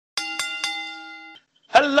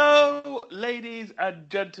Hello, ladies and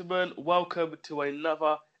gentlemen. Welcome to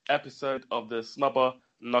another episode of the Snubber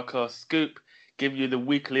Knocker Scoop. Give you the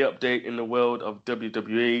weekly update in the world of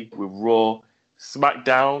WWE with Raw,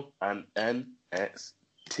 SmackDown, and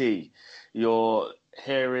NXT. You're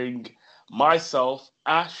hearing myself,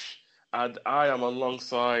 Ash, and I am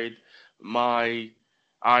alongside I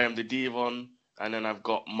am the Devon, and then I've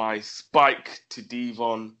got my Spike to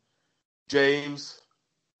Devon, James.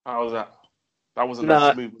 How was that? That wasn't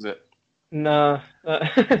that smooth, was it? No.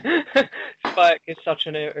 Spike is such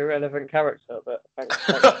an irrelevant character, but thanks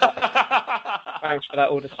for that. Thanks for that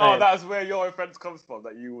all the same. Oh, that's where your offense comes from,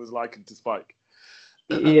 that you was likened to Spike.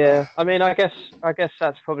 Yeah, I mean, I guess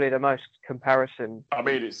that's probably the most comparison. I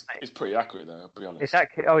mean, it's pretty accurate, though, I'll be honest. It's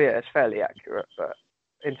accurate. Oh, yeah, it's fairly accurate, but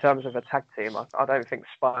in terms of a tag team, I don't think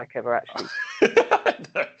Spike ever actually... he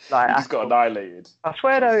just got annihilated. I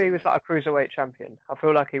swear, though, he was like a cruiserweight champion. I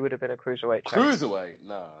feel like he would have been a cruiserweight champion. Cruiserweight?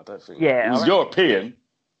 No, I don't think. Yeah, he was European.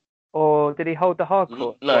 Or did he hold the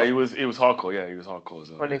hardcore? No, he was hardcore. Yeah, he was hardcore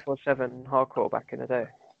as well. 24/7 hardcore back in the day.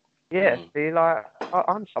 Yeah, see, like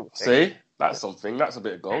I'm something. See, that's something. That's a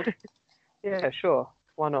bit of gold. Yeah, sure.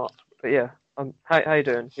 Why not? But yeah, how you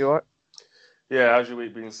doing? You alright? Yeah, how's your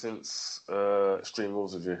week been since Extreme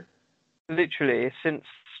Rules with you? Literally, since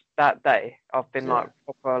that day, I've been like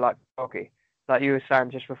proper like groggy. Like you were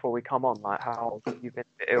saying just before we come on, like how you've been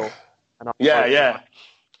a bit ill. And I've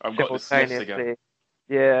got the sniffs again.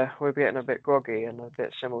 Yeah, we're getting a bit groggy and a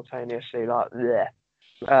bit simultaneously like bleh.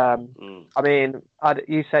 I mean,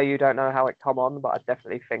 you say you don't know how it come on, but I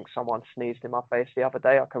definitely think someone sneezed in my face the other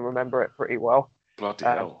day. I can remember it pretty well. Bloody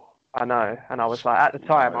hell. I know, and I was like, at the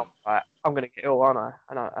time, I was like, I'm going to get ill, aren't I?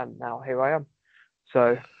 And now here I am.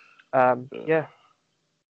 So,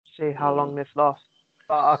 see how long this lasts.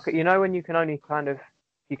 But you know when you can only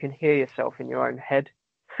you can hear yourself in your own head.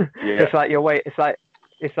 Yeah. It's like you're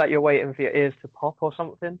waiting for your ears to pop or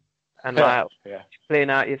something, and like clearing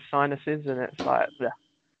out your sinuses, and it's like it's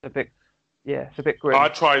a bit grim. I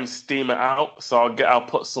try and steam it out, so I'll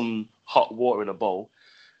put some hot water in a bowl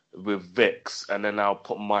with Vicks, and then I'll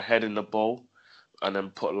put my head in the bowl, and then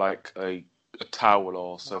put like a towel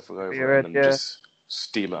or something over it, and then just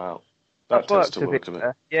steam it out. That tends to work a bit.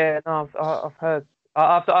 Yeah, no, I've heard.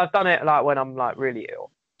 I've done it like when I'm like really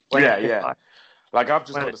ill. Like I've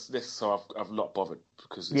just got this, so I've not bothered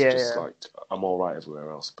because it's like I'm all right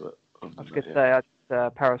everywhere else. But I was going to say I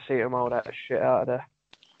just paracetamol that shit out of there.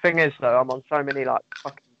 Thing is though, I'm on so many like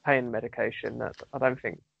fucking pain medication that I don't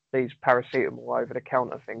think these paracetamol over the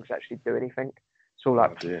counter things actually do anything. It's all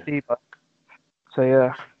like placebo. So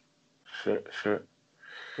yeah. Shit.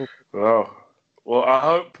 Well, I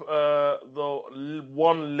hope the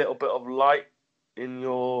one little bit of light in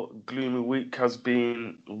your gloomy week has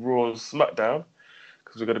been Raw and SmackDown,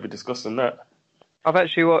 because we're going to be discussing that. I've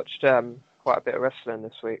actually watched quite a bit of wrestling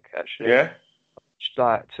this week, actually. Yeah? Watched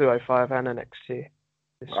like 205 and NXT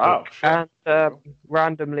this week. Sure. And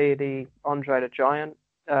randomly the Andre the Giant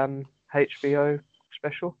HBO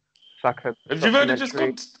special. It's like a Have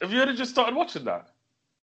you only just started watching that?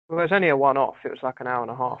 Well, it was only a one-off. It was like an hour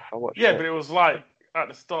and a half. I watched it. Yeah, but it was like at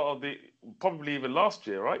the start of probably even last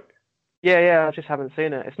year, right? Yeah, I just haven't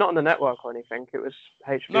seen it. It's not on the network or anything. It was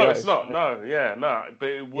HBO. No, it's not. No. But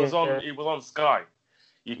it was on. It was on Sky.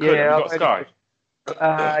 You could. Yeah, you got Sky.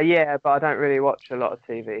 Yeah, but I don't really watch a lot of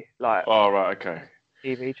TV. Like. Oh right, okay.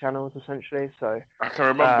 TV channels essentially. So. I can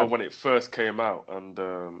remember when it first came out, and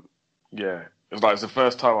it's the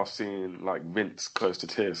first time I've seen like Vince close to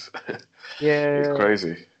tears. Yeah. It's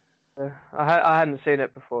crazy. I hadn't seen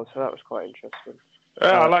it before, so that was quite interesting.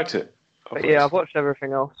 Yeah, I liked it. But yeah, I've watched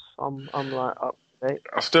everything else. I'm like up to date.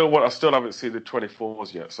 I still haven't seen the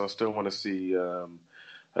 24s yet, so I still want to see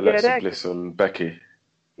Alexa Bliss and Becky.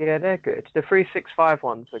 Yeah, they're good. The 365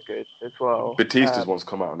 ones are good as well. Batista's one's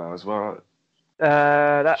come out now as well,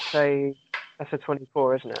 right? That's a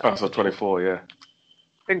 24, isn't it? That's a 24, yeah.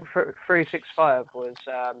 I think 365 was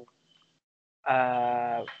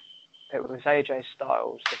it was AJ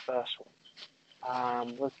Styles, the first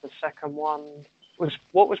one. Was the second one...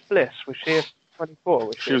 What was Bliss? Was she a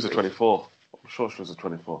 24? She was a 24. I'm sure she was a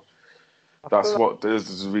 24.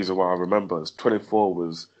 There's the reason why I remember. 24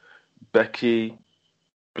 was Becky,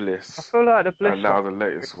 Bliss. I feel like the Bliss. And now the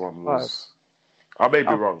latest one was. I may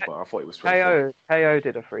be wrong, but I thought it was 24. KO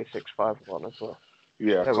did a 365 one as well.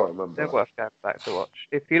 Yeah, I can't remember. They're worth going back to watch.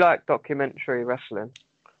 If you like documentary wrestling.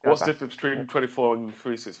 What's the difference between 24 and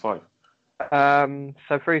 365? So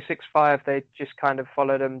 365, they just kind of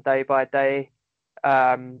follow them day by day.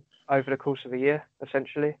 Over the course of a year,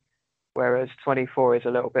 essentially, whereas 24 is a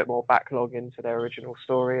little bit more backlog into their original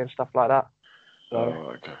story and stuff like that. So,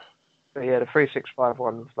 okay. But yeah, the 365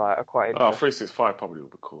 ones like are quite Oh, interesting 365 probably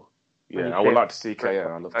would be cool. when Yeah, you I see would it like to see KO.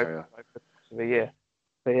 I love over KO. the course of a year.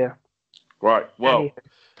 But yeah, Right, well, anything.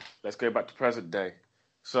 let's go back to present day.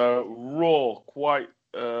 So, Raw, quite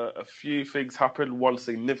a few things happened. One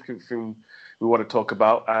significant thing we want to talk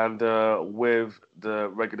about, and with the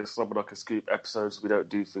regular Slumber Knocker Scoop episodes, we don't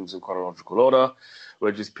do things in chronological order.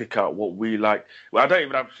 We'll just pick out what we like. Well, I don't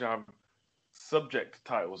even actually have subject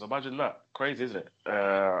titles. Imagine that. Crazy, isn't it?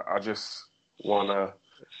 I just want to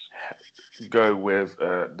go with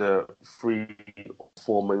the 3 or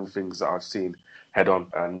 4 main things that I've seen head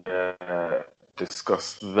on and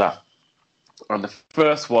discuss that. And the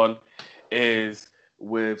first one is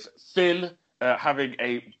with Finn having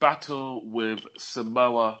a battle with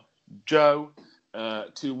Samoa Joe,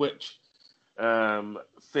 to which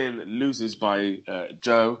Finn loses by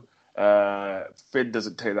Joe. Finn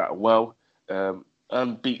doesn't take that well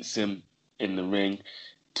and beats him in the ring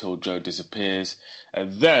till Joe disappears.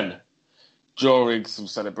 And then, during some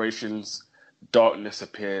celebrations, darkness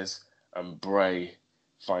appears and Bray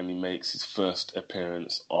finally makes his first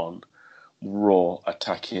appearance on Raw,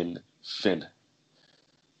 attacking Finn.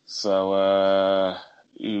 So,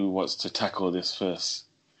 who wants to tackle this first?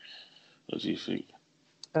 What do you think?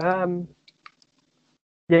 Yeah,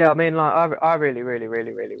 I mean, like I really, really,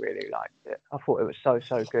 really, really, really liked it. I thought it was so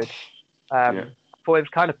good. Yeah. I thought it was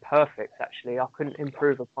kind of perfect, actually. I couldn't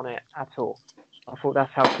improve upon it at all. I thought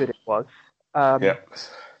that's how good it was. Yeah.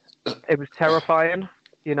 It was terrifying,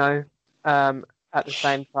 you know, at the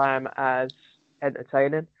same time as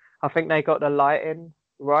entertaining. I think they got the lighting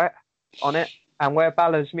right on it. And where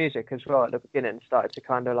Balor's music as well at the beginning started to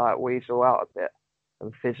kind of like weasel out a bit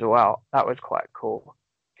and fizzle out, that was quite cool.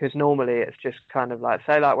 Because normally it's just kind of like,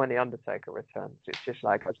 say like when The Undertaker returns, it's just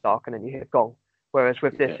like it's dark and then you hear gong. Whereas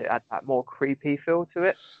with this, it had that more creepy feel to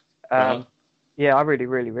it. Yeah, I really,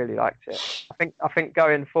 really, really liked it. I think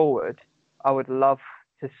going forward, I would love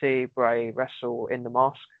to see Bray wrestle in the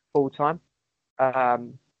mask full time.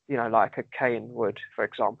 You know, like a Kane would, for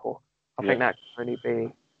example. I think that can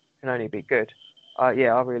only be good.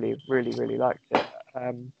 Yeah, I really, really, really liked it.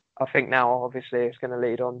 I think now, obviously, it's going to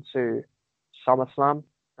lead on to SummerSlam,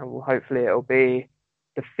 and hopefully it'll be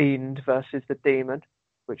the Fiend versus the Demon,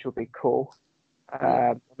 which will be cool.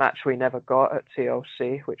 A match we never got at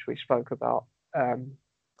TLC, which we spoke about. I mean,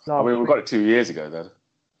 we got it 2 years ago, then,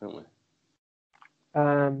 didn't we?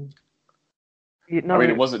 I mean,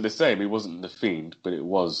 it wasn't the same. It wasn't the Fiend, but it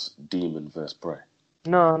was Demon versus Bray.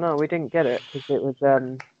 No, we didn't get it because it was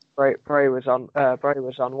Bray was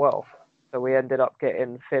unwell, so we ended up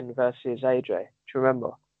getting Finn versus AJ. Do you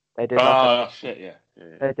remember? They did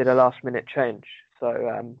They did a last minute change,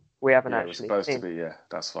 so we haven't actually. It was supposed to be,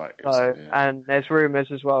 that's right. So, and there's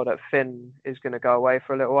rumours as well that Finn is going to go away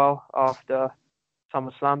for a little while after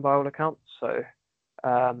SummerSlam by all accounts. So,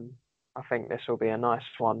 I think this will be a nice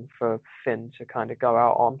one for Finn to kind of go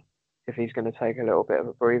out on if he's going to take a little bit of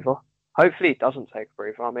a breather. Hopefully he doesn't take a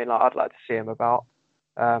breather. I mean, like, I'd like to see him about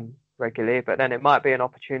regularly, but then it might be an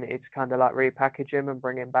opportunity to kind of like repackage him and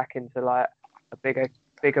bring him back into like a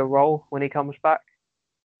bigger role when he comes back.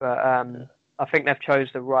 But I think they've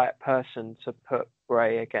chose the right person to put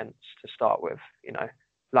Bray against to start with. You know,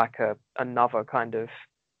 like another kind of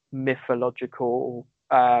mythological,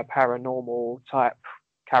 paranormal type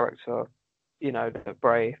character. You know, that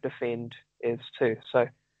Bray the Fiend is too. So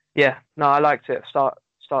yeah, no, I liked it. Start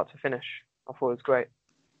to finish. I thought it was great.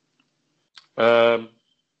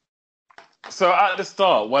 So at the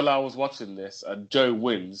start, when I was watching this, and Joe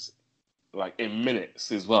wins, like in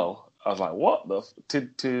minutes as well, I was like, "What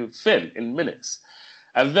to Finn in minutes?"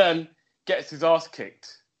 And then gets his ass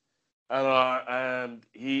kicked, and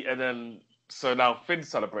then so now Finn's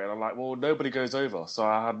celebrating. I'm like, "Well, nobody goes over," so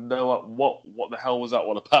I had no what the hell was that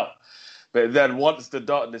all about. But then once the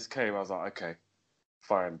darkness came, I was like, "Okay,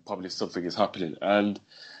 fine, probably something is happening," and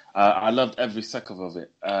I loved every second of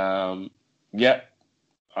it.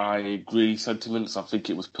 I agree sentiments. I think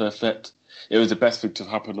it was perfect. It was the best thing to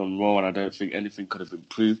have happened on Raw, and I don't think anything could have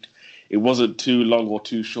improved. It wasn't too long or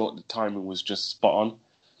too short. The timing was just spot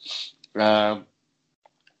on. And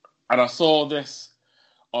I saw this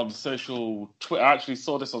on social Twitter. I actually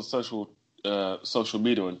saw this on social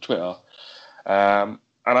media and Twitter. And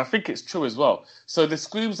I think it's true as well. So the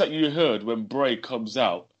screams that you heard when Bray comes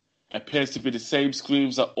out appears to be the same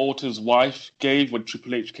screams that Orton's wife gave when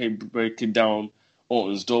Triple H came breaking down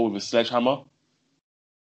Orton's door with a sledgehammer.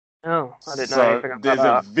 Oh, I didn't know anything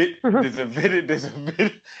about that.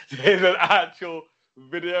 There's an actual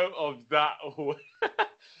video of that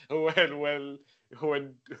when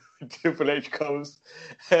when Triple H comes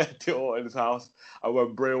to Orton's house, and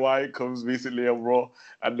when Bray Wyatt comes recently on Raw,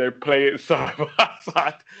 and they play it side by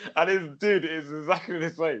side, and it's exactly the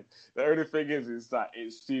same. The only thing is that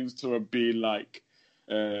it seems to have been like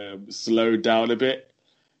slowed down a bit,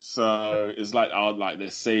 so it's like they're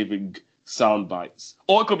saving sound bites,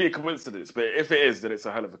 or it could be a coincidence. But if it is, then it's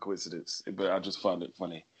a hell of a coincidence. But I just find it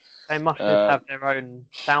funny. They must just have their own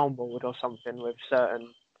soundboard or something with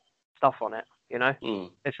certain stuff on it. You know,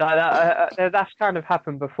 It's like that. That's kind of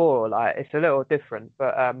happened before. Like, it's a little different,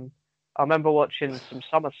 but I remember watching some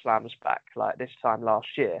Summerslams back, like this time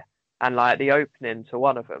last year, and like the opening to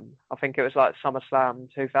one of them, I think it was like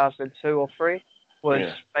SummerSlam 2002 or 3,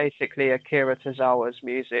 was basically Akira Tozawa's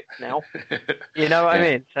music now. You know what I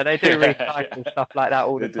mean? So they do recycle stuff like that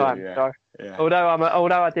all the time. So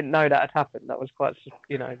although I didn't know that had happened, that was quite,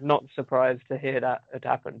 not surprised to hear that had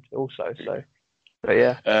happened also. So, but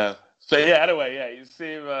yeah. Anyway,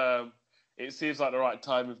 it seems like the right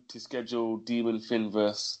time to schedule Demon Finn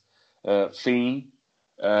versus Fiend.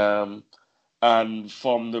 And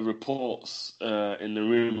from the reports in the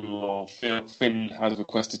room, Finn has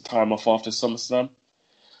requested time off after SummerSlam.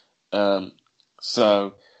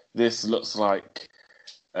 So this looks like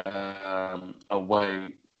a way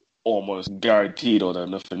almost guaranteed, although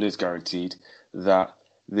nothing is guaranteed, that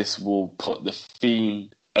this will put the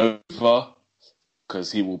Fiend over,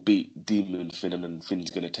 because he will beat Demon Finn, and then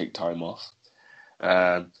Finn's going to take time off.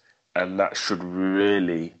 And that should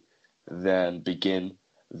really then begin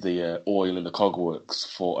the oil in the cogworks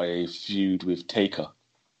for a feud with Taker.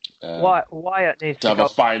 Wyatt needs to have a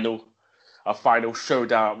final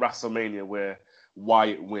showdown at WrestleMania where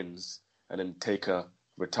Wyatt wins and then Taker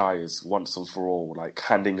retires once and for all, like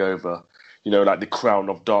handing over, like the crown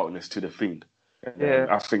of darkness to the Fiend.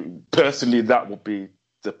 I think personally that would be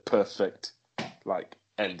the perfect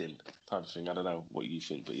ending type of thing. I don't know what you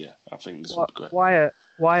think, but yeah, I think this would be great.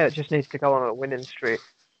 Wyatt just needs to go on a winning streak.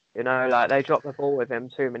 They dropped the ball with him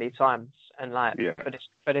too many times, and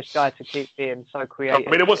for this guy to keep being so creative.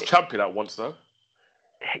 I mean, it was champion at once though.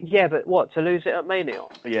 Yeah, but what, to lose it at Mania?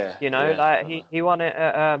 Yeah. He won it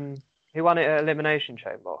at Elimination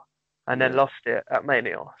Chamber, and then lost it at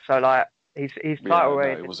Mania. So his title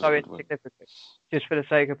reign is so insignificant, just for the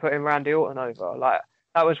sake of putting Randy Orton over.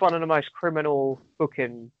 That was one of the most criminal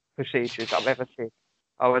booking procedures I've ever seen.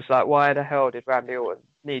 I was like, why the hell did Randy Orton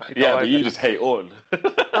need to go over? Yeah, but you just hate Orton.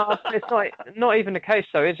 No, it's not even the case,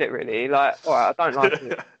 though, is it really? All right, I don't like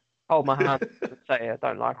to hold my hand and say I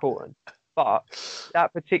don't like Orton. But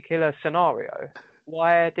that particular scenario,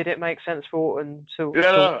 why did it make sense for Orton to...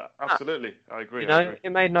 No, absolutely. I agree.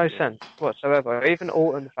 It made no sense whatsoever. Even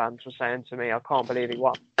Orton fans were saying to me, I can't believe he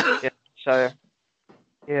won.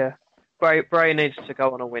 Bray needs to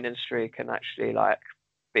go on a winning streak and actually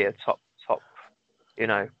be a top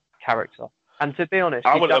character. And to be honest,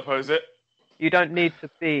 I wouldn't oppose it. You don't need to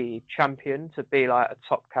be champion to be a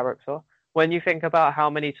top character. When you think about how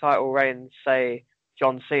many title reigns, say,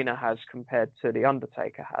 John Cena has compared to The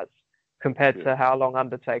Undertaker has, compared to how long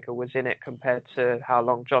Undertaker was in it, compared to how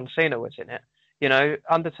long John Cena was in it,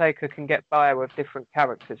 Undertaker can get by with different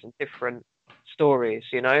characters and different stories,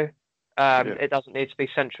 It doesn't need to be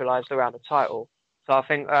centralized around a title. So I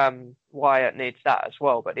think Wyatt needs that as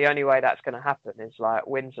well. But the only way that's going to happen is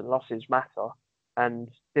wins and losses matter, and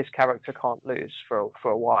this character can't lose for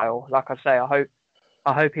a while. Like I say, I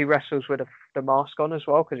hope he wrestles with the mask on as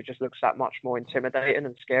well, because it just looks that much more intimidating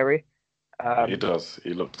and scary. It does.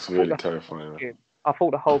 He looks really terrifying. I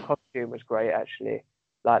thought the whole costume was great, actually.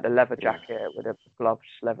 The leather jacket with the gloves,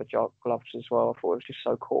 gloves as well. I thought it was just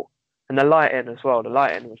so cool. And the lighting as well. The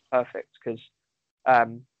lighting was perfect because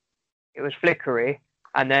it was flickery,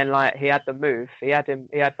 and then he had the move. He had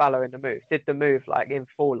Balor in the move. Did the move in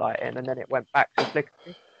full lighting, and then it went back to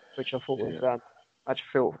flickery, which I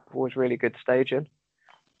thought was really good staging.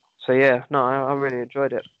 So yeah, no, I really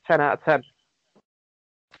enjoyed it. 10 out of 10.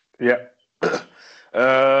 Yeah.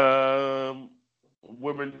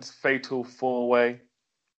 Women's fatal 4-way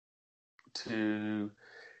to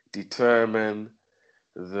determine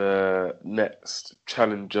the next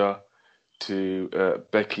challenger to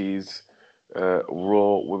Becky's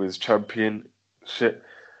Raw Women's Championship.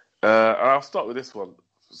 I'll start with this one.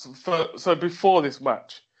 So before this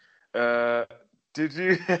match, did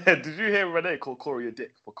you hear Renee call Corey a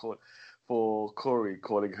dick for Corey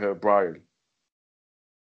calling her Brian?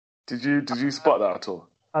 Did you spot that at all?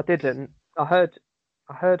 I didn't. I heard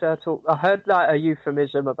her talk. I heard a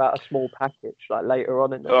euphemism about a small package later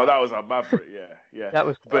on in the night. That was a Maverick, yeah. That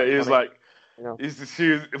was. But he was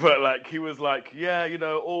he was like, yeah,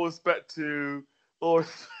 all respect to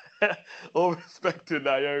all respect to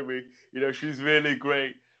Naomi. She's really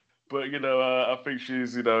great. But I think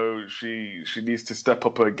she's, she needs to step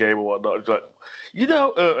up her game or whatnot. It's like,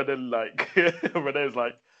 and then like Renee's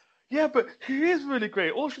like, yeah, but she is really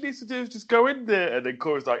great. All she needs to do is just go in there. And then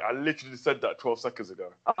Corey's like, I literally said that 12 seconds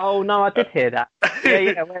ago. Oh no, I did hear that.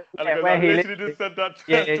 Yeah, where I he literally just said that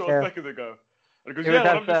 12 seconds ago. And he goes, yeah,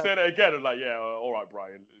 well, I'm just saying it again. I'm like, yeah, all right,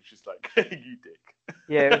 Brian. And she's like, you dick.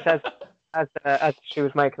 Yeah, it was as she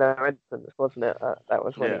was making her entrance, wasn't it? That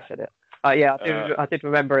was when he said it. Yeah, I did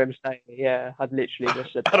remember him saying, yeah, I'd literally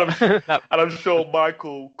just said that. And I'm sure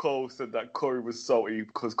Michael Cole said that Corey was salty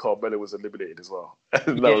because Carmella was eliminated as well.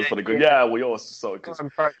 And that was funny. Yeah, we all salty because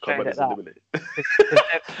Carmella's eliminated.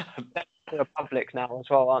 They're public now as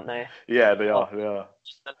well, aren't they? Yeah, they are.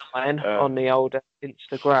 On the old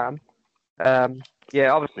Instagram.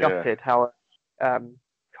 Yeah, I was gutted how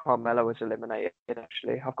Carmella was eliminated,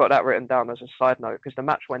 actually. I've got that written down as a side note because the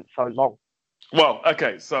match went so long. Well,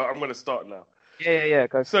 okay, so I'm going to start now. Yeah,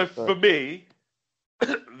 go for it. So for me,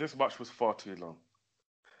 this match was far too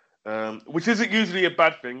long. Which isn't usually a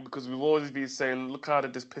bad thing because we've always been saying, look how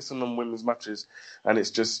they're just pissing on women's matches and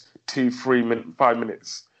it's just 5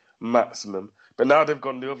 minutes maximum. But now they've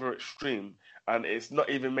gone the other extreme and it's not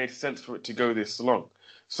even made sense for it to go this long.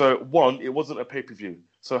 So, one, it wasn't a pay-per-view.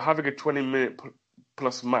 So having a 20-minute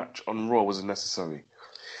plus match on Raw wasn't necessary.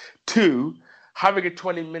 Two, having a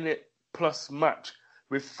 20-minute plus match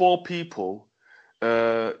with 4 people,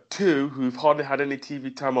 2 who've hardly had any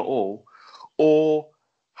TV time at all,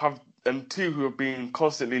 and 2 who have been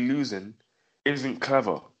constantly losing, isn't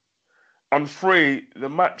clever. And 3, the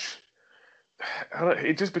match,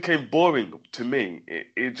 it just became boring to me.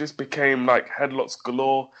 It just became like headlocks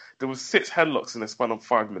galore. There was 6 headlocks in a span of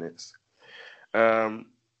 5 minutes. I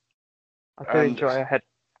do enjoy a head.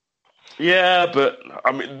 Yeah, but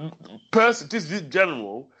I mean, just in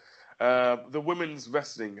general, the women's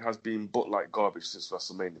wrestling has been booked like garbage since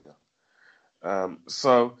WrestleMania. And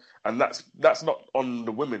that's not on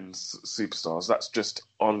the women's superstars. That's just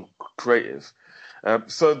on creative.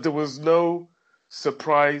 So there was no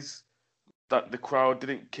surprise that the crowd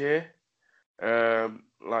didn't care.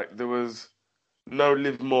 Like there was no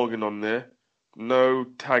Liv Morgan on there, no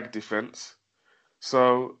tag defense.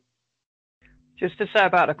 So just to say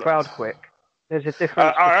about the crowd, quick. There's a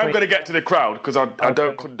difference. I'm going to get to the crowd because I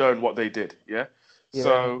don't condone what they did. Yeah.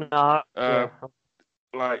 So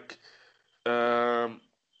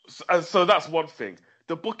so that's one thing.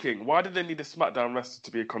 The booking. Why did they need a SmackDown wrestler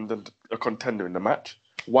to be a contender in the match?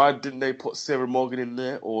 Why didn't they put Sarah Morgan in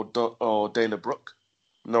there or Dana Brooke?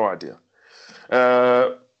 No idea.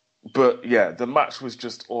 But yeah, the match was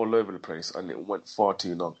just all over the place and it went far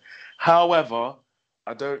too long. However,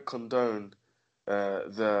 I don't condone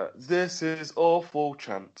this is awful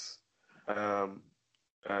chants.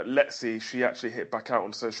 Let's see, she actually hit back out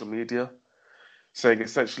on social media saying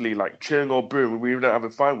essentially like cheering or booing, we don't have a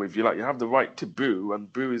fine with you. Like you have the right to boo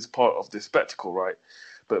and boo is part of the spectacle, right?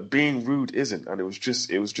 But being rude isn't, and it was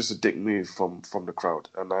just a dick move from the crowd,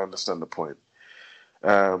 and I understand the point.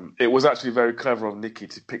 It was actually very clever of Nikki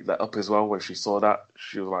to pick that up as well. When she saw that,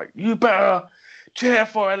 she was like, "You better cheer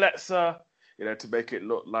for Alexa," to make it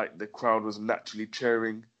look like the crowd was naturally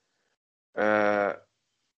cheering. Like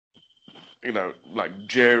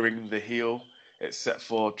jeering the heel, except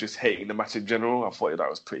for just hating the match in general. I thought that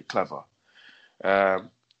was pretty clever. The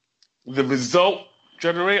result,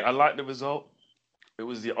 generally, I like the result. It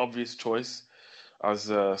was the obvious choice, as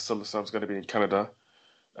SummerSlam's going to be in Canada.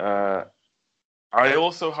 I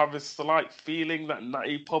also have a slight feeling that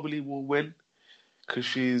Natty probably will win, because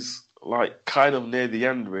she's like kind of near the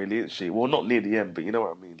end, really, isn't she? Well, not near the end, but you know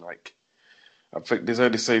what I mean. Like, I think there's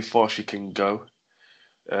only so far she can go.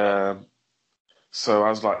 So I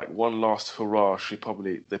was like, one last hurrah.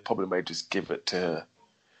 They probably may just give it to her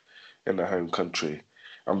in her home country.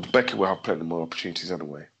 And Becky will have plenty more opportunities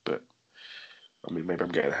anyway. But I mean, maybe I'm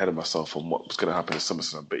getting ahead of myself on what's going to happen in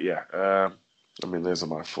SummerSlam. But yeah, I mean, those are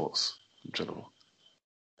my thoughts in general.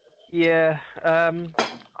 Yeah, I'm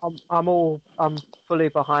fully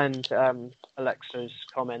behind Alexa's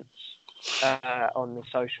comments on the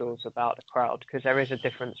socials about the crowd, because there is a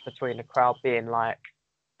difference between the crowd being like,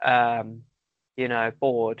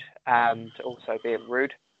 bored and also being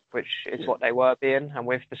rude, which is what they were being. And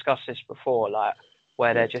we've discussed this before, like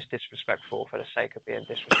where they're just disrespectful for the sake of being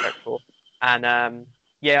disrespectful. And I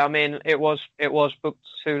mean, it was booked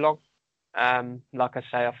too long. Like I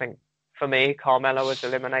say, I think for me, Carmella was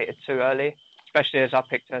eliminated too early, especially as I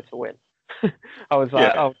picked her to win. I was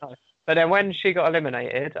like, oh no. But then when she got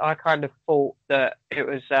eliminated, I kind of thought that it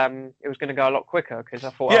was going to go a lot quicker because I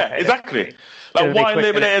thought, Yeah, okay, exactly. Like, why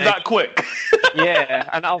eliminate it that quick? Yeah,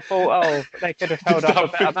 and I thought, oh, they could have held Just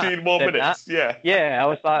up a have better 15 match more than minutes. that. Yeah. Yeah, I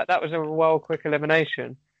was like, that was a well quick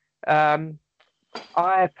elimination.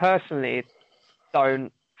 I personally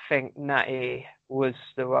don't think Natty was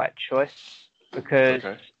the right choice because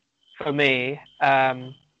for me,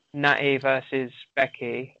 Natty versus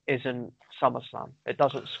Becky isn't SummerSlam. It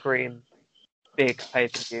doesn't scream big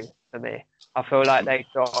pay-per-view for me. I feel like they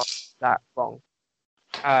got that wrong.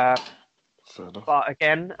 Fair enough. But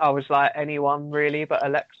again, I was like, anyone really but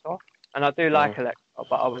Alexa. And I do like Alexa,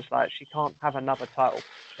 but I was like, she can't have another title.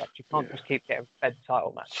 Like, she can't just keep getting fed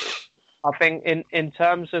title matches. I think in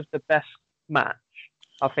terms of the best match,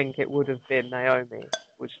 I think it would have been Naomi,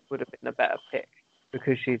 which would have been a better pick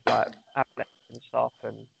because she's like athletic and stuff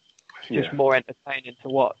and just more entertaining to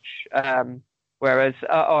watch. Whereas,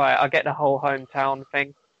 all right, I get the whole hometown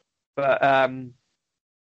thing, but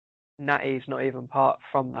Natty's not even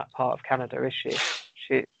from that part of Canada, is she?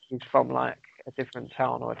 She's from like a different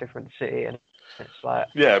town or a different city, and it's like,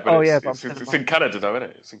 it's in Canada though, isn't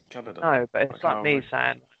it? It's in Canada. No, but it's like me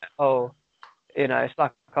saying, oh, it's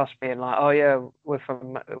like us being like, oh yeah, we're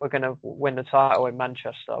gonna win the title in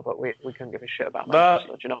Manchester, but we couldn't give a shit about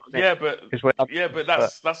Manchester. Do you know what I mean? Yeah, but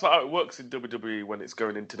that's not how it works in WWE when it's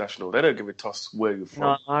going international. They don't give a toss where you're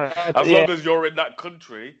from. As long as you're in that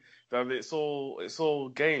country, then it's all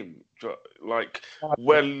game. Like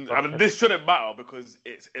and this shouldn't matter because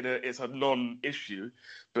it's a non-issue.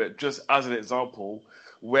 But just as an example,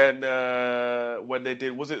 when they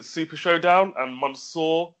did, was it Super Showdown and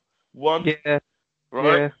Mansoor won? Yeah.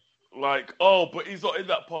 Right? Yeah. Like, but he's not in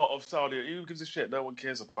that part of Saudi. Who gives a shit? No one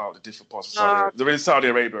cares about the different parts of Saudi Arabia. They're in Saudi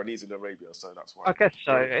Arabia and he's in Arabia, so that's why. I guess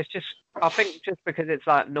so. It's just, I think just because it's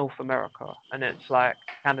like North America and it's like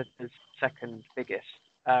Canada's second biggest,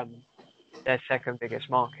 their second biggest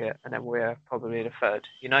market, and then we're probably the third,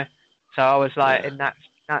 So I was like, in that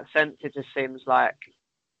sense, it just seems like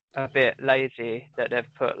a bit lazy that they've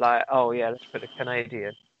put like, oh yeah, let's put a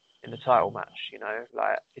Canadian in the title match,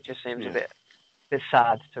 like it just seems a bit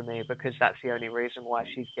sad to me because that's the only reason why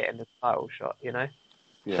she's getting the title shot,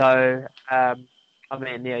 So, I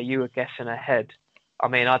mean, you were guessing ahead. I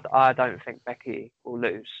mean, I don't think Becky will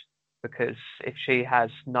lose because if she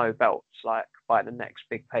has no belts, like by the next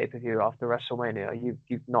big pay-per-view after WrestleMania,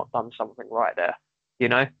 you've not done something right there,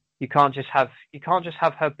 You can't just have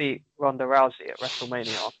her beat Ronda Rousey at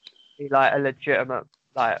WrestleMania, be like a legitimate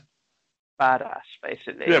like badass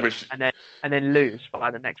basically, and then lose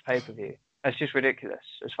by the next pay-per-view. It's just ridiculous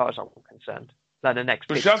as far as I'm concerned. Like the next,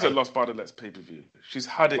 but she hasn't lost by the next pay-per-view. She's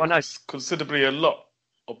had it considerably a lot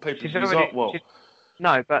of pay-per-views.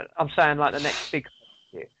 No, but I'm saying like the next big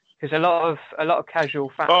pay-per-view because a lot of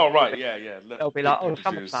casual fans. Oh right, yeah. They'll be like, oh,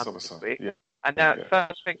 SummerSlam this week, and now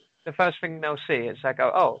the first thing they'll see is they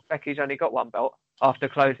go, oh, Becky's only got one belt after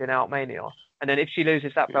closing out Mania, and then if she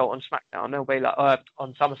loses that belt on SmackDown, they'll be like,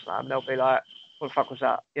 on SummerSlam, they'll be like, what the fuck was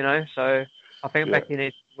that, So I think Becky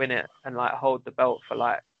needs to win it and like hold the belt for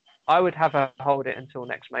like, I would have her hold it until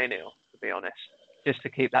next Mania, to be honest, just to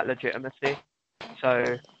keep that legitimacy.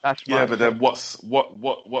 So that's my but then what's where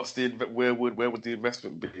would the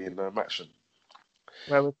investment be in Action?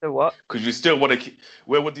 Where would the what? Because you still want to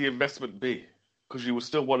where would the investment be? Because you would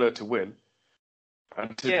still want her to win,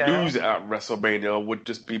 and to lose it at WrestleMania would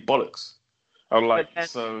just be bollocks.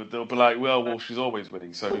 So they'll be like, well, she's always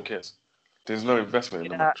winning, so who cares? There's no investment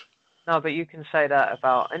in the match. No, but you can say that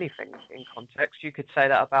about anything in context. You could say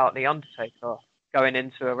that about The Undertaker going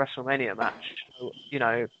into a WrestleMania match.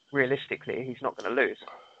 Realistically, he's not going to lose,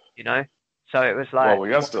 So it was like... Well,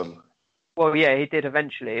 he has done. Well, yeah, he did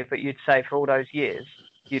eventually, but you'd say for all those years,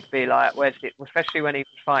 you'd be like, where's it? Especially when he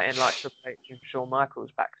was fighting like Triple H and Shawn Michaels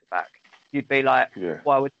back to back. You'd be like,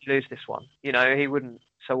 why would you lose this one? He wouldn't.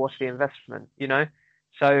 So what's the investment,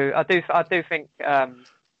 So I do think...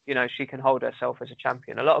 she can hold herself as a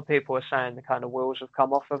champion. A lot of people are saying the kind of wheels have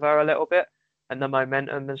come off of her a little bit and the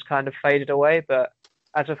momentum has kind of faded away. But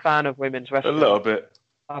as a fan of women's wrestling, a little bit,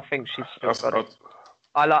 I think she's still got it.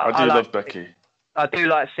 I love Becky. I do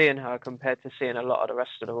like seeing her compared to seeing a lot of the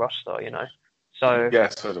rest of the roster, So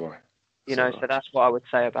so do I. So that's what I would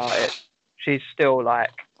say about it. She's still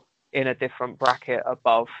like in a different bracket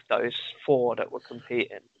above those four that were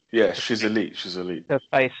competing. Yeah, she's elite. She's elite. To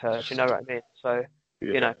face her, do you know what I mean? So.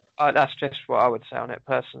 That's just what I would say on it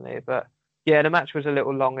personally. But yeah, the match was a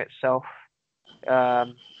little long itself.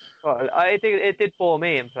 It did bore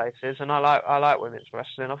me in places, and I like women's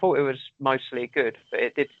wrestling. I thought it was mostly good, but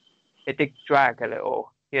it did drag a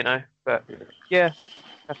little, But yeah,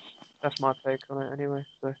 that's my take on it anyway.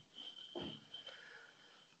 So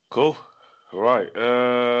Cool. All right.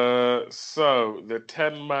 So the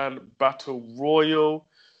 10-man battle royal.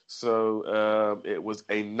 So it was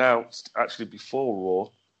announced actually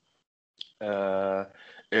before Raw,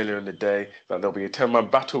 earlier in the day, that there'll be a 10-man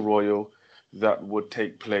battle royal that would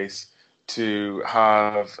take place to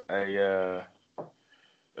have a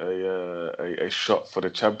shot for the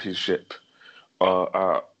championship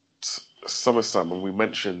at SummerSlam, and we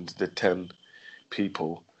mentioned the 10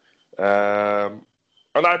 people.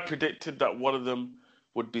 And I predicted that one of them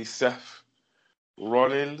would be Seth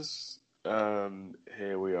Rollins, and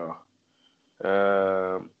here we are.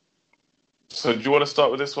 So do you want to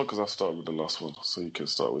start with this one? Because I'll start with the last one, so you can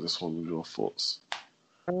start with this one with your thoughts.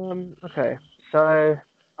 Okay. So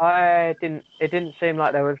it didn't seem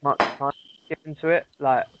like there was much time given to it.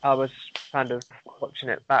 Like I was kind of watching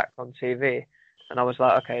it back on TV, and I was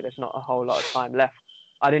like, okay, there's not a whole lot of time left.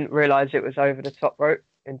 I didn't realize it was over the top rope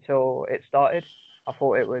until it started. I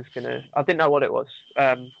thought it was I didn't know what it was.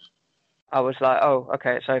 I was like, oh,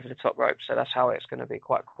 okay, it's over the top rope, so that's how it's going to be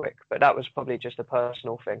quite quick. But that was probably just a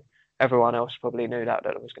personal thing. Everyone else probably knew that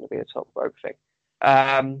it was going to be a top rope thing.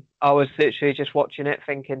 I was literally just watching it,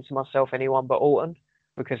 thinking to myself, anyone but Orton,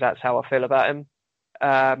 because that's how I feel about him.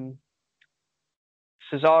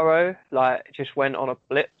 Cesaro, just went on a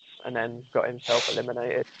blitz and then got himself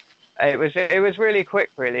eliminated. It was really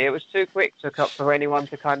quick, really. It was too quick for anyone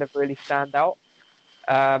to kind of really stand out.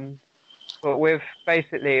 But with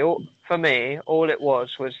basically, for me, all it was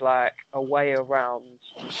like a way around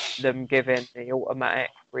them giving the automatic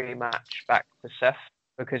rematch back to Seth,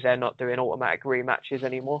 because they're not doing automatic rematches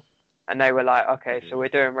anymore. And they were like, okay, so we're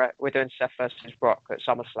doing Seth versus Brock at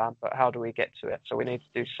SummerSlam, but how do we get to it? So we need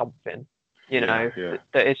to do something, that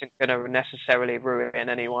isn't going to necessarily ruin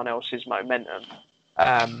anyone else's momentum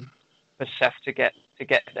for Seth to get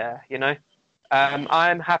there.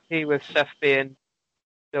 I'm happy with Seth being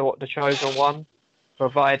the chosen one,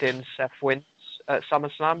 providing Seth wins at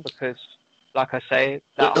SummerSlam, because, like I say,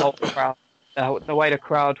 that whole crowd, the way the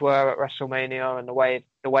crowd were at WrestleMania, and the way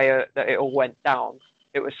that it all went down,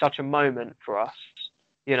 it was such a moment for us.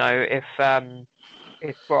 If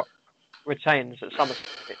Brock retains at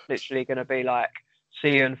SummerSlam, it's literally going to be like,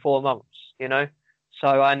 see you in 4 months. So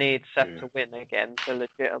I need Seth to win again to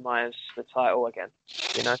legitimize the title again.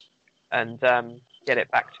 And get it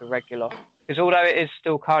back to regular. Because although it is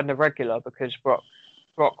still kind of regular, because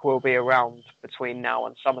Brock will be around between now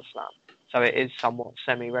and SummerSlam, so it is somewhat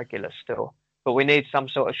semi-regular still. But we need some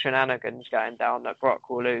sort of shenanigans going down that Brock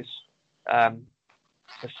will lose to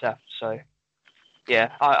Seth. So,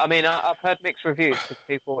 yeah. I've heard mixed reviews, because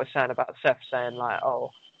people were saying about Seth, saying like,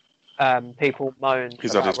 people moan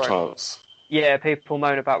He's about had his chance. Yeah, people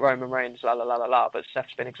moan about Roman Reigns, la la la la la, but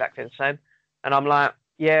Seth's been exactly the same. And I'm like,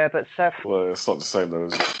 yeah, but Seth... Well, it's not the same though,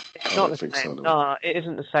 is it? It's not the same. So, no, it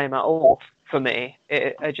isn't the same at all for me.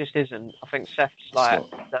 It just isn't. I think Seth's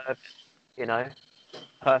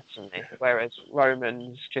personally, whereas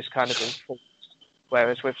Roman's just kind of enforced.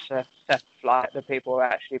 Whereas with Seth, the people are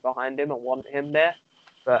actually behind him and want him there.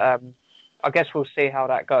 But I guess we'll see how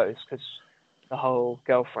that goes, because the whole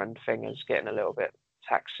girlfriend thing is getting a little bit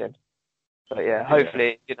taxing. But yeah,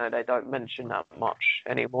 hopefully, they don't mention that much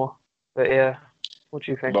anymore. But yeah, what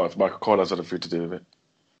do you think? Not if Michael Cole has anything to do with it.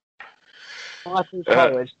 Michael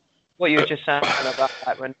Cole is what you were just saying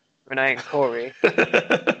about when Renee and Corey.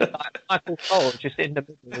 Michael Cole just in the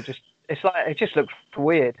middle, it just looks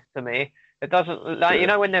weird to me. It doesn't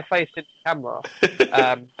when they're facing the camera,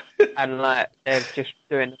 and they're just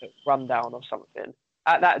doing a rundown or something.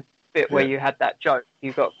 At that bit where you had that joke,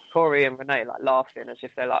 you've got Corey and Renee laughing as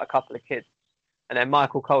if they're like a couple of kids, and then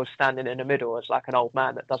Michael Cole's standing in the middle as like an old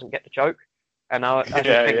man that doesn't get the joke. And I just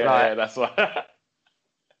think that's why.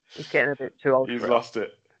 He's getting a bit too old. He's lost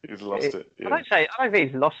it. Yeah. I don't think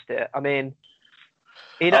he's lost it. I mean,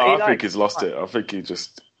 I think he's lost it. I think he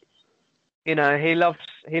just... he loves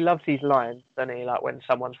these lines, doesn't he? Like when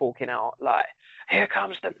someone's walking out, like, here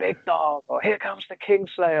comes the big dog, or here comes the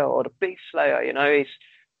Kingslayer, or the Beast Slayer.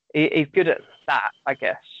 He's good at that, I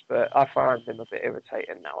guess. But I find him a bit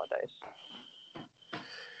irritating nowadays.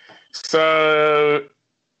 So...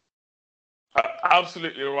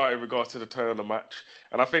 absolutely right in regards to the turn of the match.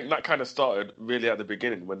 And I think that kind of started really at the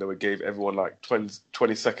beginning when they gave everyone like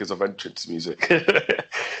 20 seconds of entrance music.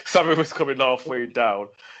 Sammy was coming halfway down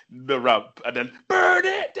the ramp and then burn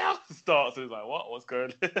it down to start. So it's like, what's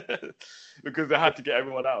going on? Because they had to get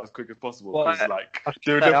everyone out as quick as possible. Because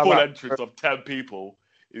doing the full entrance of 10 people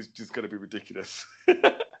is just going to be ridiculous.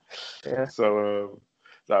 Yeah. So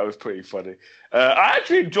that was pretty funny. I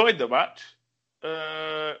actually enjoyed the match.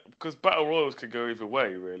 Because Battle Royals can go either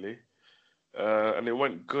way, really. And it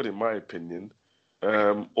went good, in my opinion.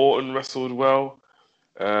 Orton wrestled well.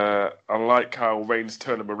 I like how Reigns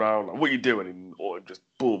turned him around. Like, what are you doing? And Orton just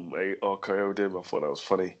boom, RKO'd him. I thought that was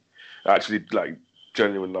funny. I actually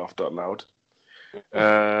genuinely laughed out loud.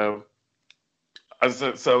 I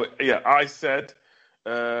said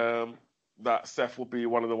that Seth will be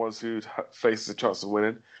one of the ones who faces a chance of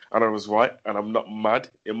winning, and I was right. And I'm not mad.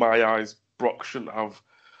 In my eyes, Brock shouldn't have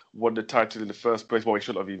won the title in the first place. Well, he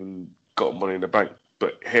shouldn't have even got Money in the Bank.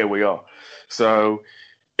 But here we are. So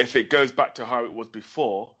if it goes back to how it was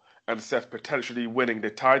before, and Seth potentially winning the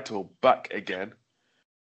title back again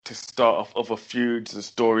to start off other feuds and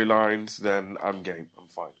storylines, then I'm game. I'm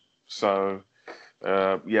fine. So,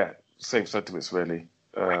 same sentiments really.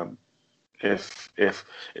 If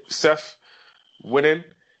Seth winning,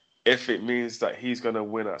 if it means that he's going to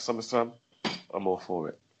win at SummerSlam, I'm all for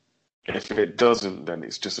it. If it doesn't, then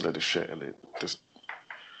it's just a load of shit, and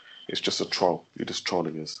it's just a troll. You're just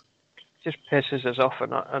trolling us. Just pisses us off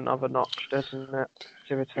another notch, doesn't it? It's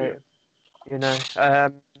irritating. Yeah. You know.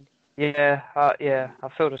 I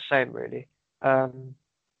feel the same really. What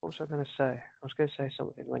was I going to say? I was going to say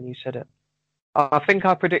something when you said it. I think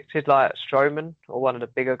I predicted like Strowman or one of the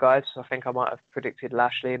bigger guys. I think I might have predicted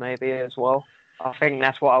Lashley maybe as well. I think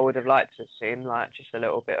that's what I would have liked to have seen, like just a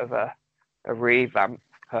little bit of a revamp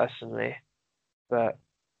personally. But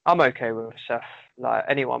I'm okay with Seth, like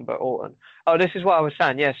anyone but Orton. Oh, this is what I was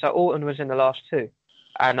saying. Yeah, so Orton was in the last two.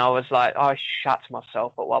 And I was like, I shat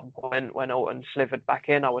myself at one point when Orton slithered back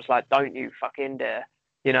in. I was like, don't you fucking dare.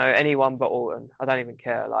 You know, anyone but Orton. I don't even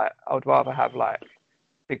care. Like, I would rather have like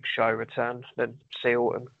Big Show return than see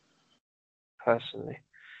Orton. Personally.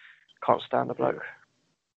 Can't stand the bloke.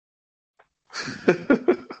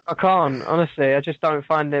 I can't, honestly. I just don't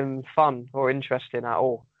find him fun or interesting at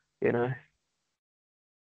all, you know.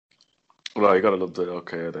 Well, you gotta love the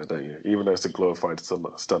RKO there, don't you? Even though it's a glorified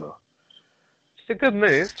stunner. It's a good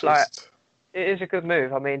move. Like, it is a good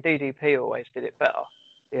move. I mean, DDP always did it better.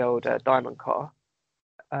 The old Diamond Cutter.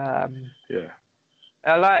 Yeah.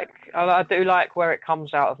 I do like where it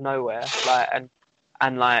comes out of nowhere, like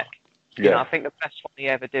and like you know, I think the best one he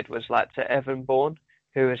ever did was like to Evan Bourne,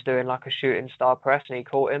 who was doing like a shooting star press and he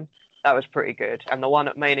caught him. That was pretty good. And the one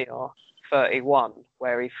at Mania 31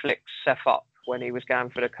 where he flicks Seth up when he was going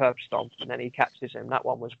for the curb stomp and then he catches him, that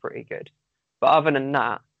one was pretty good. But other than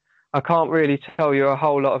that, I can't really tell you a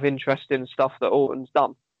whole lot of interesting stuff that Orton's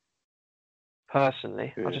done.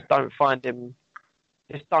 Personally, I just don't find him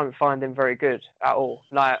very good at all.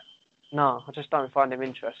 Like, no, I just don't find him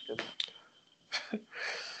interesting.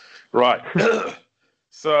 Right.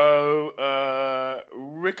 So,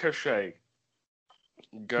 Ricochet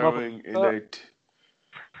going in a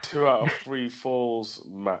 2 out of 3 falls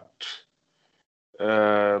match,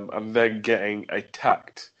 and then getting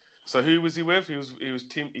attacked. So who was he with? He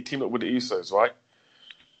teamed up with the Usos, right?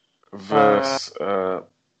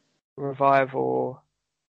 Revival.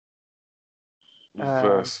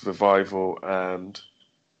 Revival and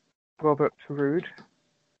Robert Roode.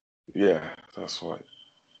 Yeah, that's right.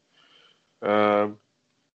 And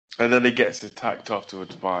then he gets attacked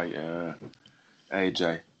afterwards by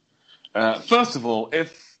AJ. First of all,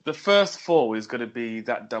 if the first fall is going to be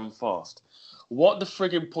that damn fast, what the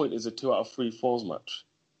frigging point is a 2 out of 3 falls match?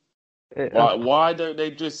 Why don't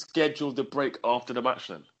they just schedule the break after the match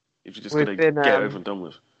then? If you're just going to get it over and done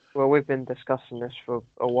with. Well, we've been discussing this for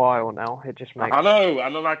a while now. It just makes. I know.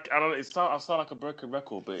 I sound like a broken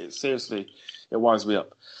record, but it winds me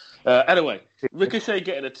up. Anyway, Ricochet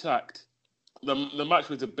getting attacked. The match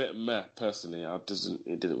was a bit meh, personally.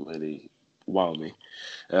 It didn't really wow me.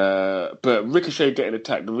 But Ricochet getting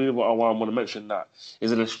attacked. The reason why I want to mention that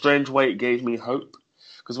is in a strange way it gave me hope.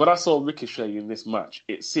 Because when I saw Ricochet in this match,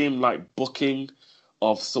 it seemed like booking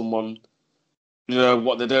of someone, you know,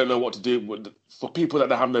 what they don't know what to do for people that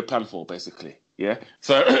they have no plan for, basically. Yeah.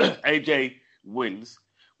 So AJ wins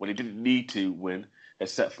when he didn't need to win,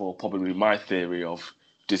 except for probably my theory of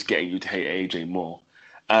just getting you to hate AJ more.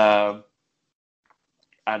 And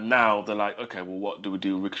now they're like, okay, well, what do we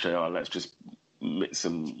do with Ricochet? Oh, let's just mix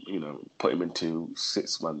him, you know, put him into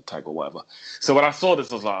 6-man tag or whatever. So when I saw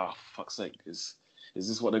this, I was like, oh, fuck's sake, is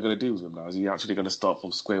this what they're going to do with him now? Is he actually going to start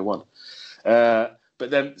from square one? But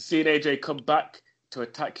then seeing AJ come back to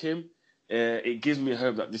attack him, it gives me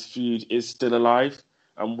hope that this feud is still alive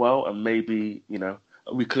and well, and maybe, you know,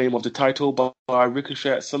 a reclaim of the title by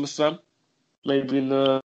Ricochet at SummerSlam, maybe in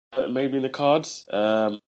the cards.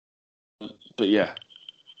 But yeah,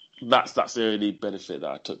 that's the only benefit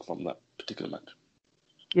that I took from that particular match.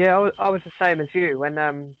 Yeah, I was the same as you.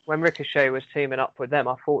 When Ricochet was teaming up with them,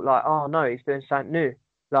 I thought oh no, he's doing something new.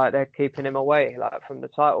 Like they're keeping him away from the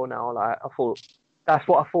title now. Like I thought That's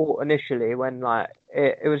what I thought initially when like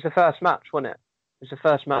it was the first match, wasn't it? It was the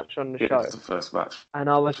first match on the show. It's the first match. And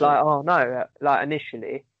I was like, oh no, like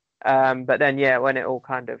initially. But then, yeah, when it all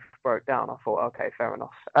kind of broke down, I thought, okay, fair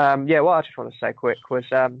enough. Yeah, what I just want to say quick was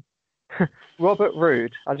Robert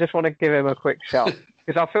Roode. I just want to give him a quick shout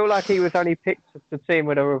because I feel like he was only picked to the team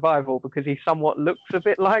with a revival because he somewhat looks a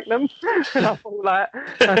bit like them. And I thought like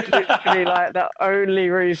that's literally like the only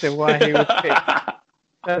reason why he was picked.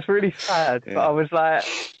 That's really sad. Yeah. But I was like,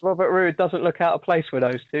 Robert Roode doesn't look out of place with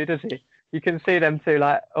those two, does he? You can see them two,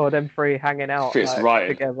 like, or them three hanging out like,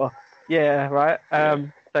 together. Yeah, right.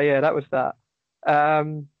 So yeah, that was that.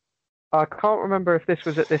 I can't remember if this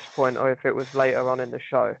was at this point or if it was later on in the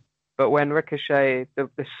show. But when Ricochet, the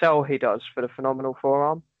sell he does for the phenomenal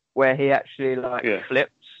forearm, where he actually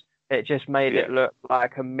flips, it just made it look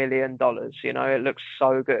like $1 million. You know, it looks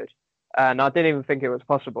so good, and I didn't even think it was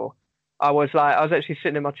possible. I was actually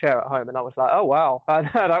sitting in my chair at home and I was like, oh, wow.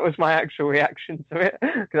 That was my actual reaction to it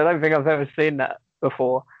because I don't think I've ever seen that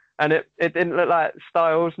before. And it didn't look like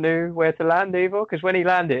Styles knew where to land either because when he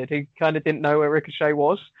landed, he kind of didn't know where Ricochet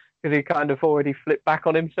was because he kind of already flipped back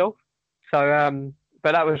on himself. So,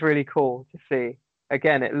 but that was really cool to see.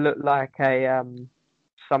 Again, it looked like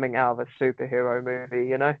something out of a superhero movie,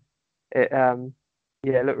 you know? It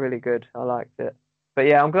looked really good. I liked it. But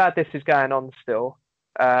yeah, I'm glad this is going on still.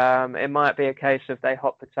 It might be a case of they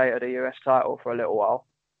hot potato the US title for a little while,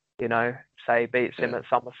 you know, say beats him at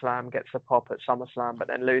SummerSlam, gets a pop at SummerSlam, but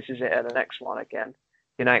then loses it at the next one again.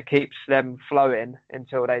 You know, it keeps them flowing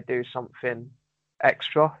until they do something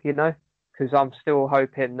extra, you know, because I'm still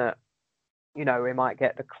hoping that, you know, we might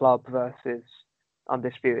get the club versus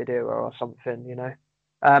Undisputed Era or something, you know.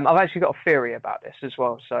 I've actually got a theory about this as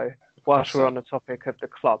well. So whilst we're on the topic of the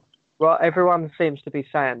club, well, everyone seems to be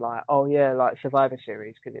saying like, oh yeah, like Survivor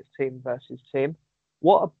Series because it's team versus team.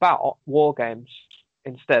 What about War Games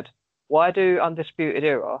instead? Why do Undisputed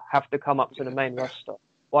Era have to come up to the main roster?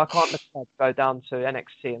 Why can't the club go down to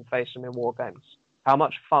NXT and face them in War Games? How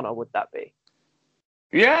much funner would that be?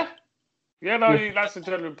 Yeah, no, that's a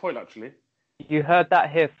genuine point actually. You heard that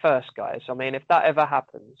here first, guys. I mean, if that ever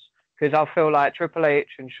happens, because I feel like Triple H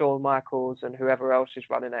and Shawn Michaels and whoever else is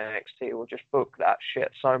running NXT will just book that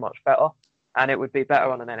shit so much better, and it would be better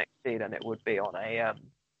on an NXT than it would be on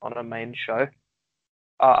a main show.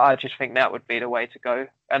 I just think that would be the way to go.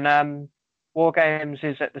 And War Games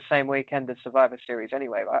is at the same weekend as Survivor Series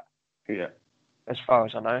anyway, right? Yeah. As far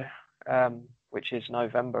as I know, which is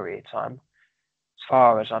November-y time, as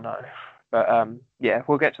far as I know. But yeah,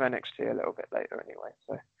 we'll get to NXT a little bit later anyway.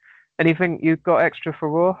 So, anything you've got extra for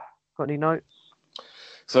Raw? Got any notes?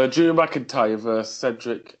 So Drew McIntyre versus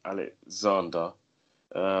Cedric Alexander.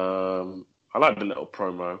 I liked the little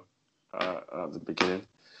promo at the beginning,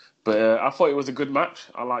 but I thought it was a good match.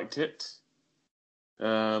 I liked it.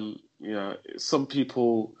 You know, some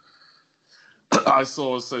people I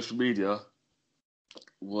saw on social media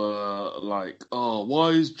were like, "Oh,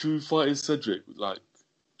 why is Drew fighting Cedric? Like,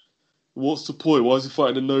 what's the point? Why is he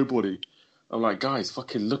fighting a nobody?" I'm like, guys,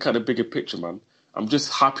 fucking look at the bigger picture, man. I'm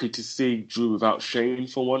just happy to see Drew without Shane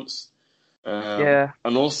for once.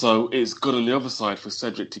 And also, it's good on the other side for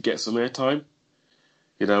Cedric to get some airtime.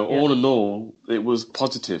 You know, all in all, it was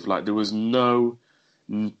positive. Like, there was no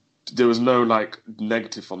like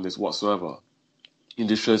negative from this whatsoever. It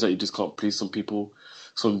just shows that you just can't please some people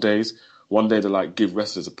some days. One day they're like, give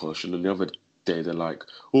wrestlers a push, and then the other day they're like,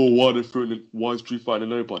 oh, why is Drew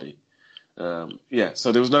fighting a nobody?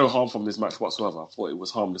 So there was no harm from this match whatsoever. I thought it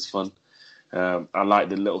was harmless fun. I like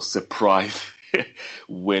the little surprise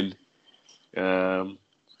win. You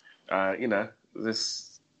know,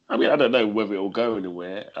 this. I mean, I don't know whether it will go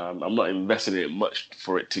anywhere. I'm not investing in it much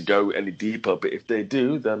for it to go any deeper. But if they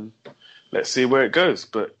do, then let's see where it goes.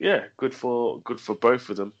 But yeah, good for both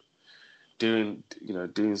of them doing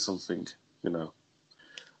something, you know,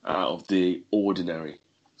 out of the ordinary,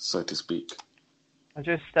 so to speak. I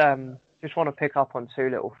just want to pick up on two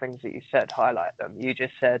little things that you said, highlight them. You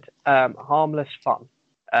just said harmless fun,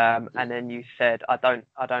 and then you said I don't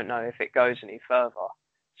know if it goes any further.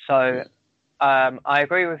 So I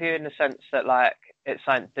agree with you in the sense that like it's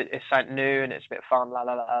something new and it's a bit fun, la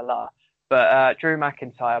la la la. But Drew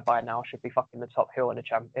McIntyre by now should be fucking the top heel in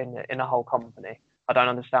the whole company. I don't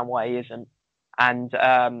understand why he isn't, and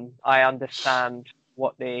I understand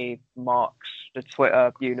what the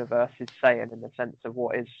Twitter universe is saying in the sense of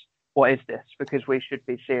what is this? Because we should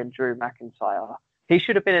be seeing Drew McIntyre. He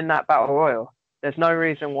should have been in that Battle Royal. There's no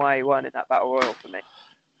reason why he weren't in that Battle Royal for me.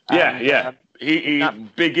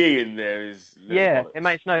 Big E in there is... Yeah, it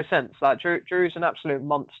makes no sense. Like, Drew's an absolute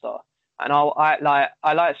monster. And I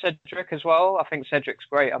like Cedric as well. I think Cedric's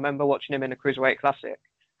great. I remember watching him in the Cruiserweight Classic,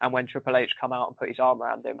 and when Triple H come out and put his arm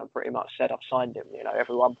around him and pretty much said, "I've signed him," you know,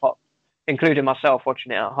 everyone popped, including myself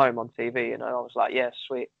watching it at home on TV. You know, I was like, "Yeah,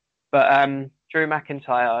 sweet." But Drew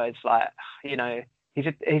McIntyre is like, you know, he's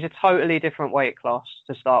a totally different weight class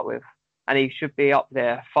to start with, and he should be up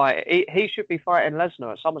there fighting. He should be fighting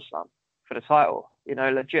Lesnar at SummerSlam for the title. You know,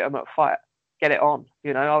 legitimate fight. Get it on.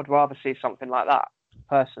 You know, I would rather see something like that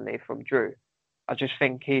personally from Drew. I just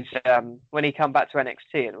think he's when he come back to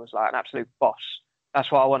NXT and was like an absolute boss.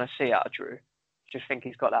 That's what I want to see out of Drew. Just think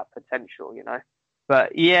he's got that potential, you know.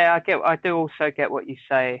 But yeah, I do also get what you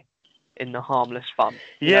say in the harmless fun.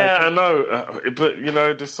 Yeah, I know, but you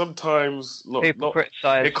know, there's sometimes people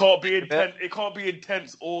criticize. It can't be intense. It can't be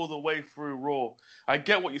intense all the way through Raw. I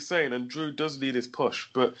get what you're saying, and Drew does need his push.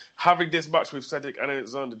 But having this match with Cedric and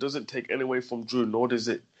Alexander doesn't take any away from Drew, nor does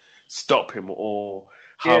it stop him or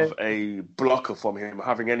have a blocker from him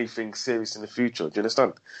having anything serious in the future. Do you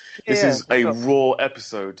understand? This is a Raw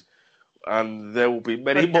episode, and there will be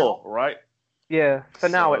many more, right? Yeah, for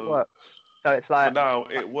now it works. So it's like... For now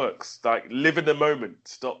it works. Like, live in the moment.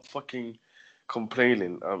 Stop fucking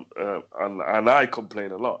complaining. And I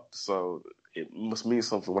complain a lot, so it must mean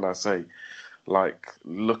something when I say, like,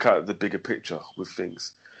 look at the bigger picture with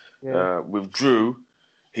things. Yeah. With Drew,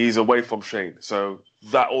 he's away from Shane, so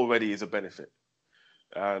that already is a benefit.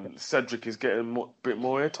 And Cedric is getting a bit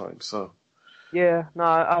more airtime, so... Yeah, no,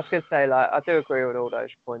 I was going to say, like, I do agree with all those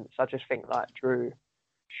points. I just think, like, Drew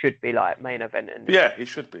should be, like, main eventing. Yeah, he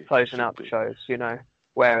should be. Closing out the shows, you know,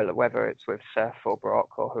 whether it's with Seth or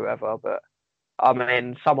Brock or whoever. But, I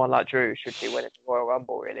mean, someone like Drew should be winning the Royal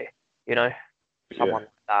Rumble, really, you know? Someone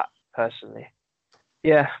like that, personally.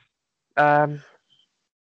 Yeah.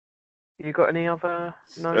 You got any other...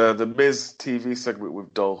 No? The Miz TV segment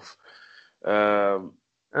with Dolph.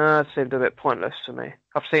 It seemed a bit pointless to me.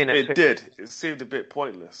 I've seen it. It did. It seemed a bit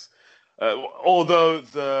pointless. Although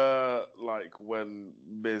when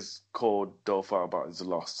Miz called Dolph out about his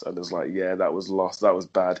loss, and it was like, yeah, that was lost. That was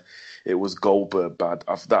bad. It was Goldberg bad.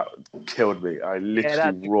 That killed me. I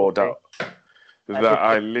literally roared out.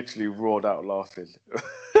 I literally roared out laughing.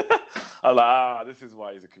 I'm like, this is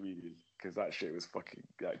why he's a comedian, because that shit was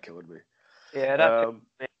that killed me. Yeah, that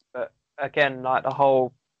but again, like, the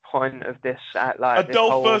whole point of this, like, a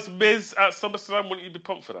Dolph versus Miz at SummerSlam, wouldn't you be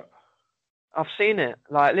pumped for that? I've seen it.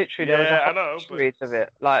 Like, literally, there was a whole series of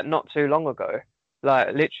it, like, not too long ago.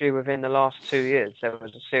 Like, literally within the last 2 years, there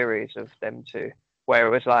was a series of them two, where it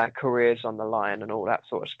was like careers on the line and all that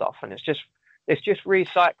sort of stuff. And it's just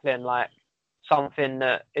recycling, like, something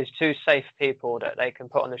that is two safe people that they can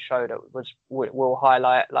put on the show that will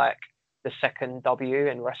highlight, like, the second W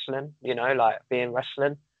in wrestling, you know, like being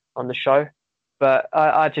wrestling on the show. But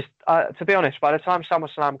to be honest, by the time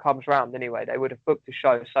SummerSlam comes round anyway, they would have booked the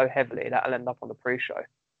show so heavily that it'll end up on the pre-show,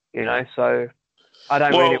 you know. So I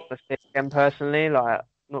don't really want to see it again personally. Like,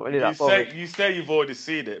 not really that bothered. You say you've already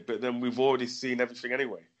seen it, but then we've already seen everything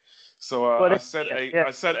anyway. So I said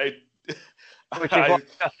which is what I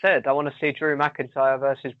just said. I want to see Drew McIntyre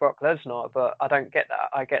versus Brock Lesnar, but I don't get that.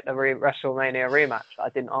 I get the WrestleMania rematch. I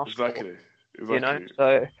didn't ask for. Exactly. You know,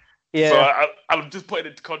 so yeah. So I'm just putting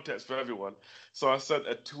it into context for everyone. So I sent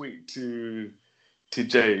a tweet to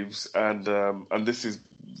James, and this is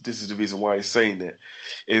the reason why he's saying it,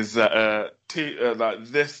 is that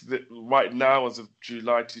right now, as of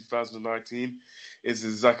July 2019, is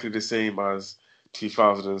exactly the same as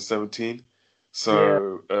 2017.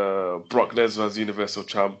 So Brock Lesnar as Universal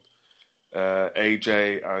Champ,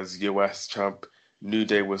 AJ as US Champ, New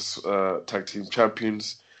Day was Tag Team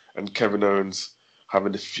Champions, and Kevin Owens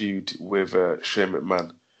having a feud with Shane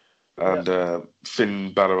McMahon. And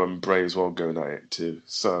Finn Balor and Bray as well going at it too.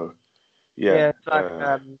 So, yeah. It's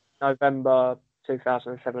like November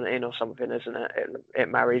 2017 or something, isn't it? It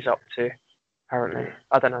marries up to, apparently.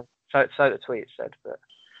 I don't know. So the tweet said. But,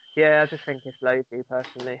 yeah, I just think it's lazy,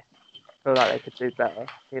 personally. I feel like they could do better,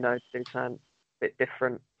 you know, do something a bit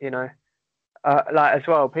different, you know. Like, as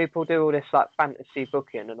well, people do all this, like, fantasy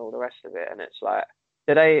booking and all the rest of it, and it's like,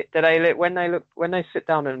 when they sit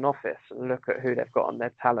down in an office and look at who they've got on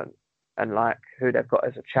their talent and, like, who they've got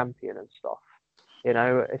as a champion and stuff, you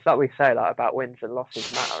know, it's like we say, like, about wins and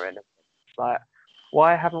losses matter, and it's like,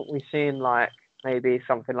 why haven't we seen, like, maybe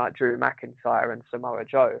something like Drew McIntyre and Samoa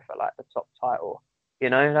Joe for, like, the top title? You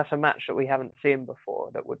know, that's a match that we haven't seen before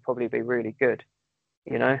that would probably be really good,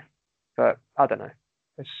 you know? But I don't know.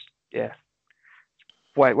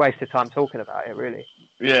 waste of time talking about it, really.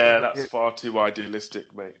 Yeah, that's far too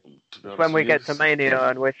idealistic, mate. To be honest When we with you. get to Mania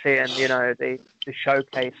and we're seeing, the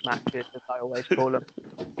showcase matches, as I always call them,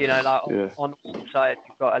 like on one side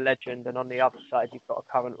you've got a legend and on the other side you've got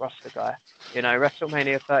a current roster guy.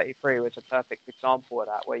 WrestleMania 33 was a perfect example of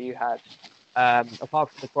that, where you had,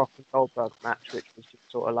 apart from the Brock and Goldberg match, which was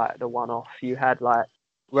just sort of like the one-off, you had like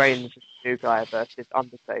Reigns, the new guy, versus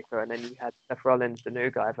Undertaker, and then you had Seth Rollins, the new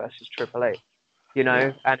guy, versus Triple H. And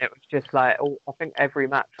it was just like, I think every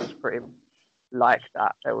match was pretty like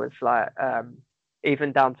that. There was like,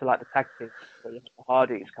 even down to like the tag team, where you had the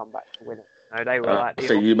Hardys come back to win it. They were like.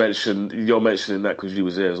 So you're mentioning that because you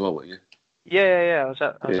was there as well, weren't you? Yeah. I was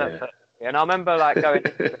at 30, and I remember like going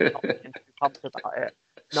into it, not being too pumped about it.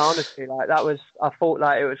 No, honestly, like I thought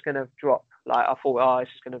like it was gonna drop. Like I thought, this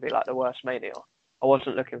is gonna be like the worst Mania. I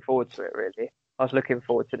wasn't looking forward to it really. I was looking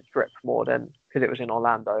forward to the trip more than, because it was in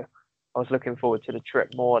Orlando. I was looking forward to the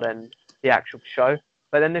trip more than the actual show.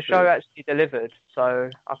 But then the show actually delivered, so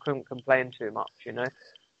I couldn't complain too much, So,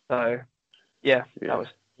 that was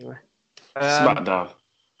anyway. SmackDown.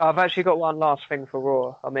 I've actually got one last thing for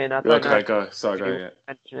Raw. I mean, I don't know. Okay, go. Sorry, go. Yeah.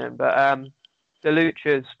 Mentioning, but the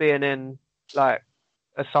Luchas being in like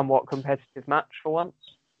a somewhat competitive match for once.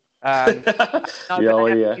 But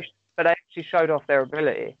they actually showed off their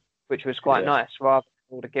ability, which was quite nice, rather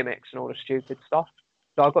than all the gimmicks and all the stupid stuff.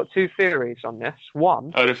 So I've got two theories on this.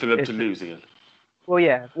 One, only for them to lose again. Well,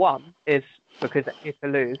 yeah. One is because they need to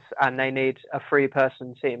lose, and they need a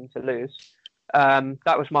 3-person team to lose.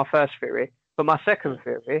 That was my first theory. But my second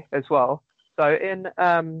theory as well. So in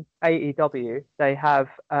AEW, they have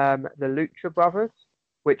the Lucha Brothers,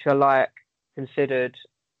 which are like considered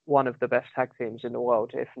one of the best tag teams in the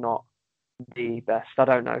world, if not the best. I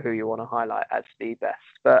don't know who you want to highlight as the best,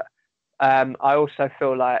 but I also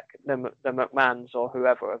feel like the McMahons or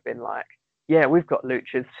whoever have been like, yeah, we've got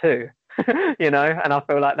luchas too, and I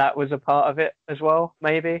feel like that was a part of it as well.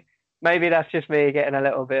 Maybe that's just me getting a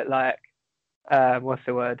little bit like, what's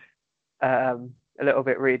the word? A little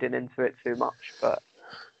bit reading into it too much, but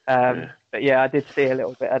yeah, I did see a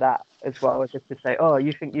little bit of that as well, just to say, oh,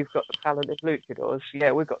 you think you've got the talented luchadors?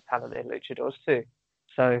 Yeah, we've got talented luchadors too.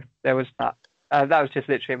 So there was that. That was just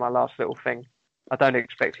literally my last little thing. I don't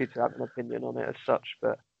expect you to have an opinion on it as such,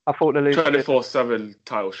 but I thought the luchadors 24/7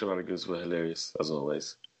 title shenanigans were hilarious, as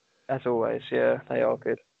always. As always, yeah, they are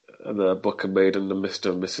good. And the Booker made and the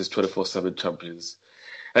Mr. and Mrs. 24/7 champions.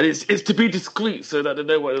 And it's to be discreet so that they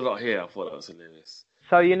know when they're not here. I thought that was hilarious.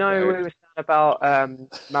 So, we were saying about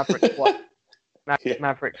Maverick's wife,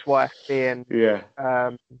 Maverick's wife being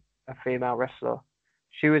a female wrestler.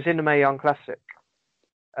 She was in the Mae Young Classic.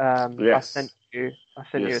 Yes. I sent you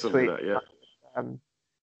a tweet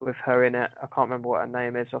with her in it. I can't remember what her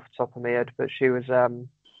name is off the top of my head, but she was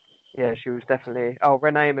she was definitely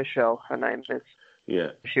Renee Michelle, her name is.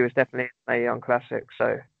 Yeah. She was definitely in the Mae Young Classic.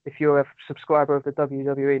 So if you're a subscriber of the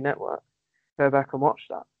WWE Network, go back and watch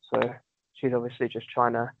that. So she's obviously just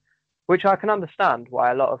trying to, which I can understand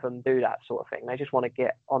why a lot of them do that sort of thing. They just want to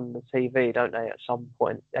get on the TV, don't they, at some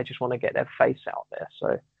point? They just want to get their face out there.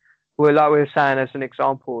 So like we were saying as an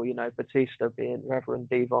example, Batista being Reverend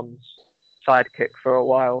Devon's sidekick for a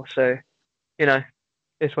while. So,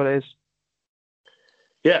 it's what it is.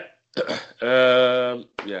 Yeah.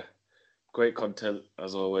 Great content,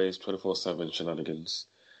 as always, 24/7 shenanigans.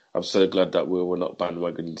 I'm so glad that we were not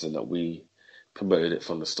bandwagons and that we promoted it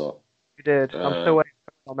from the start. You did. I'm still waiting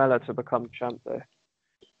for Carmella to become champ, though.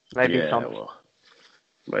 Maybe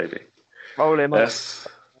maybe. Roll him up.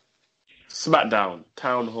 SmackDown,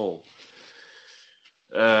 Town Hall.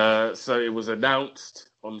 So it was announced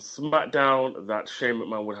on SmackDown that Shane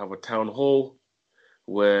McMahon would have a Town Hall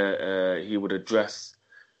where he would address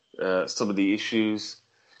some of the issues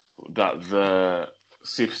that the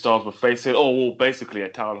superstars were facing. Basically a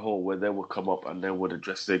town hall where they would come up and they would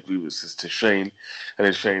address their grievances to Shane, and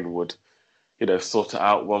then Shane would, sort it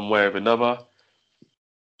out one way or another.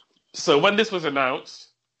 So when this was announced,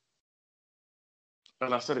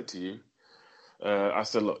 and I said it to you, I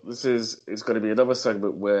said, look, it's going to be another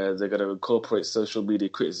segment where they're going to incorporate social media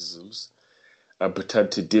criticisms and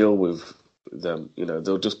pretend to deal with them.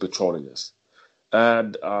 They'll just be trolling us.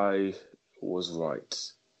 And I was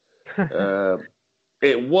right.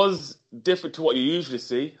 It was different to what you usually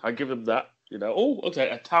see. I give them that. Okay,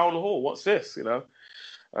 a town hall. What's this?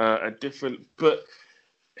 A different. But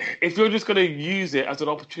if you're just going to use it as an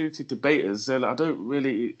opportunity to bait us, then I don't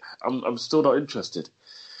really. I'm still not interested.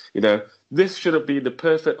 This should have been the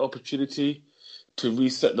perfect opportunity to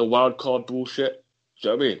reset the wild card bullshit. Do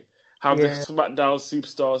you know what I mean? Have the SmackDown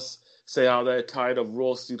superstars say how they're tired of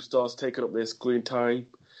Raw superstars taking up their screen time.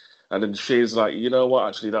 And then Shane's like, you know what?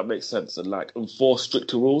 Actually, that makes sense, and like enforce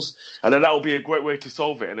stricter rules, and then that would be a great way to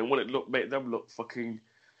solve it. And then wouldn't it make them look fucking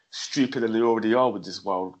stupid than they already are with this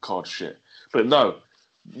wild card shit? But no,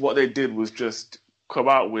 what they did was just come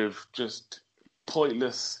out with just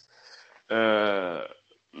pointless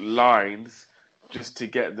lines just to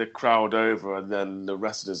get the crowd over, and then the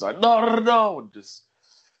rest of us like no, and just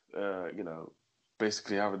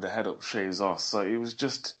basically having the head up Shane's ass. So it was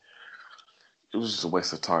just a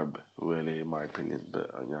waste of time, really, in my opinion.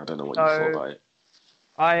 But I don't know what you thought about it.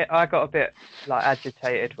 I got a bit like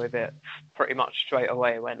agitated with it pretty much straight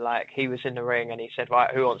away when like he was in the ring and he said,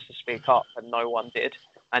 right, who wants to speak up? And no one did.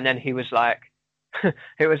 And then he was like,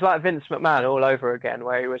 it was like Vince McMahon all over again,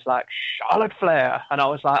 where he was like, Charlotte Flair. And I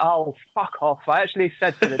was like, oh, fuck off. I actually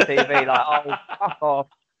said to the TV, like, oh, fuck off.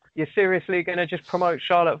 You're seriously going to just promote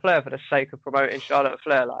Charlotte Flair for the sake of promoting Charlotte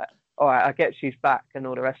Flair? Like, all right, I get she's back and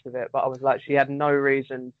all the rest of it, but I was like, she had no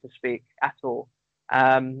reason to speak at all.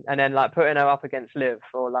 And then like putting her up against Liv,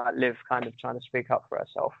 or like Liv kind of trying to speak up for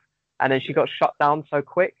herself. And then she got shut down so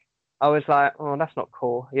quick. I was like, oh, that's not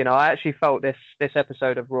cool. I actually felt this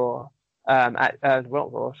episode of Raw,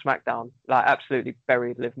 SmackDown, like absolutely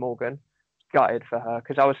buried Liv Morgan. Gutted for her,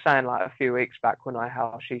 because I was saying like a few weeks back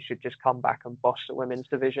how she should just come back and boss the women's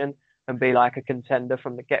division and be like a contender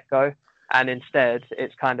from the get-go. And instead,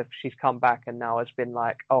 it's kind of, she's come back and now has been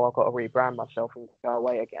like, oh, I've got to rebrand myself and go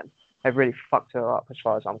away again. They've really fucked her up as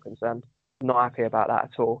far as I'm concerned. I'm not happy about that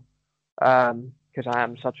at all. Because I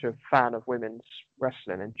am such a fan of women's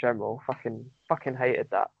wrestling in general. Fucking hated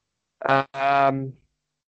that.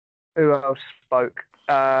 Who else spoke?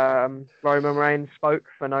 Roman Reigns spoke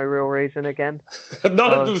for no real reason again. None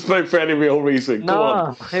of them spoke for any real reason. Come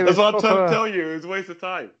on. That's what I'm trying to tell you. It was a waste of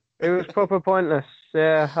time. It was proper pointless.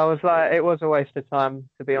 Yeah, I was like, it was a waste of time,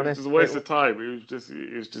 to be honest. It was a waste of time. It was just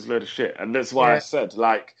a load of shit. And that's why I said,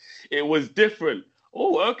 like, it was different.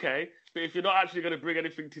 Oh, okay. But if you're not actually going to bring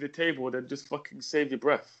anything to the table, then just fucking save your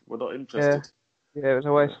breath. We're not interested. Yeah, it was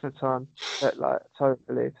a waste of time. But, like,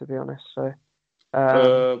 totally, to be honest. So,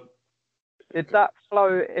 did that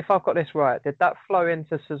flow, if I've got this right, did that flow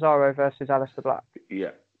into Cesaro versus Aleister Black?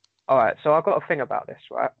 Yeah. All right, so I've got a thing about this,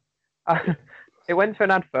 right? It went to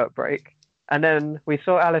an advert break, and then we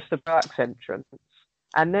saw Aleister Black's entrance,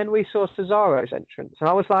 and then we saw Cesaro's entrance, and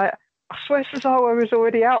I was like, I swear Cesaro was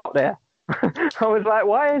already out there. I was like,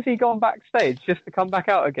 why has he gone backstage just to come back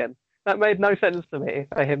out again? That made no sense to me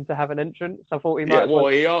for him to have an entrance. I thought he might. Yeah, well,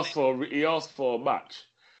 he asked for a match,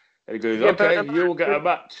 and he goes, okay, you will get a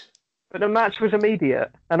match. But the match was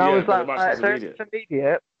immediate, and I was like, it's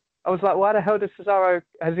immediate. I was like, why the hell does Cesaro,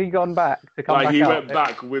 has he gone back to come back out? He went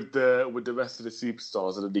back with the rest of the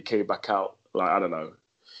superstars, and then he came back out. Like, I don't know.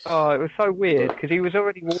 Oh, it was so weird, because he was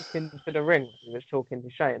already walking to the ring. He was talking to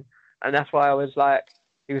Shane. And that's why I was like,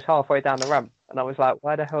 he was halfway down the ramp. And I was like,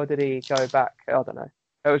 why the hell did he go back? I don't know.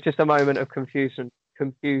 It was just a moment of confuses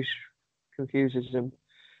him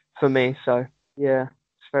for me. So, yeah,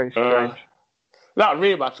 it's very strange. That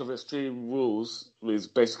rematch of Extreme Rules was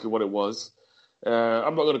basically what it was.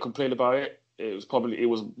 I'm not going to complain about it. It was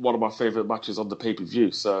one of my favourite matches on the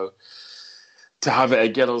pay-per-view. So to have it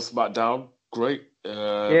again on SmackDown, great.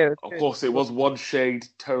 Of course, it was one shade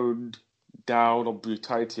toned down on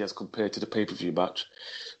brutality as compared to the pay-per-view match,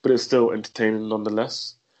 but it's still entertaining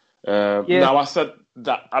nonetheless. Now, I said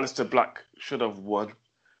that Aleister Black should have won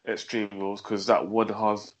Extreme Rules because that would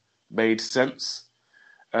have made sense.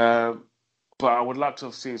 But I would like to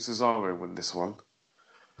have seen Cesaro win this one.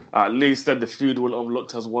 At least then the feud wouldn't have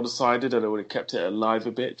looked as one-sided, and it would have kept it alive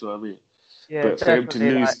a bit. Do you know what I mean? Yeah, but for him to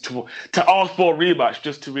lose, to ask for a rematch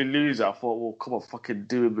just to lose it, I thought, well, come on, fucking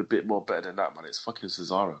do him a bit more better than that, man. It's fucking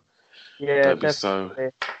Cesaro. Yeah, definitely.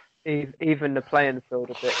 Even the playing field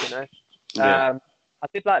a bit, Yeah. I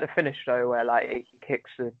did like the finish though, where like he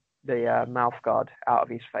kicks the mouth guard out of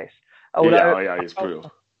his face. It's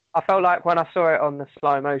brutal. I felt like when I saw it on the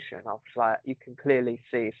slow motion, I was like, you can clearly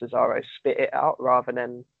see Cesaro spit it out rather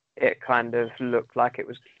than it kind of looked like it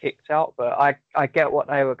was kicked out. But I get what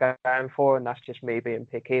they were going for, and that's just me being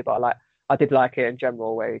picky. But I did like it in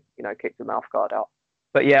general, where he, kicked the mouth guard out.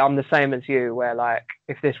 But yeah, I'm the same as you, where like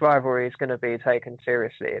if this rivalry is going to be taken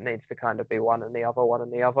seriously, it needs to kind of be one and the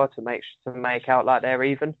other to make out like they're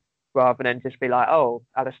even, rather than just be like, oh,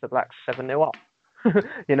 Aleister Black's 7-0 up,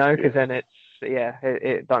 because then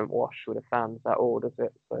it don't wash with the fans at all, does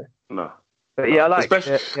it? So no. But yeah, I like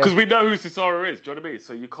especially because we know who Cesaro is. Do you know what I mean?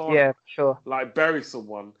 So you can't like bury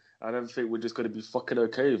someone and then think we're just going to be fucking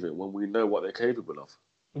okay with it when we know what they're capable of.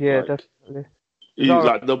 Yeah, definitely.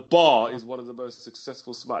 Like the Bar is one of the most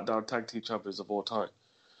successful SmackDown tag team champions of all time.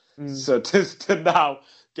 So to now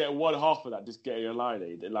get one half of that, just getting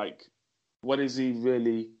annihilated, like, when is he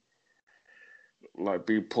really like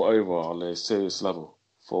being put over on a serious level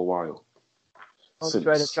for a while?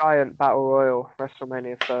 Andre the Giant Battle Royal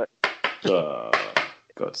WrestleMania 30.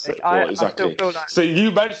 God's sake. I Exactly. still feel like So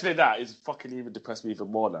you mentioning that is fucking even depressed me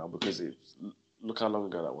even more now because look how long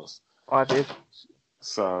ago that was. 5 years.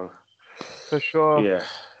 So For sure. yeah,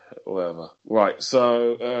 whatever. Right.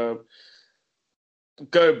 So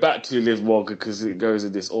going back to Liv Morgan because it goes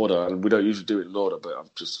in this order and we don't usually do it in order, but I'm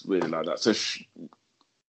just really like that. So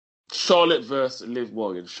Charlotte versus Liv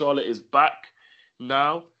Morgan. Charlotte is back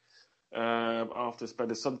now after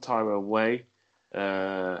spending some time away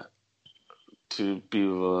to be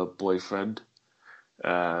with her boyfriend.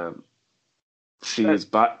 She is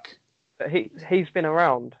back. But he's been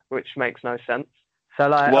around, which makes no sense. So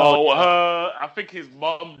like, I think his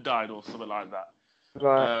mum died or something like that.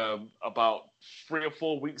 right. About 3 or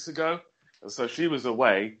 4 weeks ago, and so she was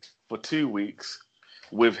away for 2 weeks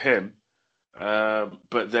with him.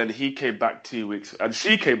 But then he came back 2 weeks, and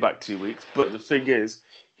she came back 2 weeks. But the thing is,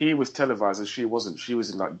 he was televised and she wasn't. She was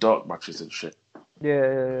in like dark matches and shit.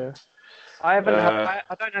 Yeah. I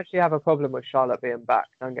don't actually have a problem with Charlotte being back.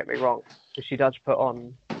 Don't get me wrong, because she does put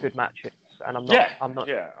on good matches, and I'm not.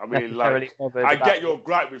 Yeah. I mean, necessarily bothered. I get your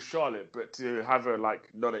gripe with Charlotte, but to have her like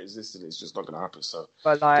non-existent is just not going to happen. So,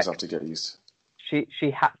 but like, just have to get used.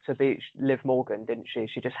 She had to beat Liv Morgan, didn't she?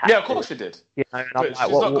 She just had. Yeah, of course she did. You know, and but I'm like,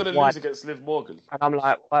 she's not going to lose against Liv Morgan. And I'm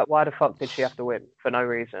like, why the fuck did she have to win for no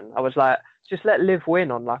reason? I was like, just let Liv win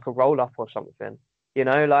on like a roll up or something. You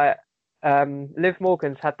know, like Liv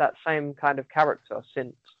Morgan's had that same kind of character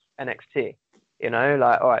since NXT. You know,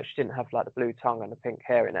 like, all right, she didn't have like the blue tongue and the pink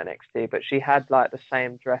hair in NXT, but she had like the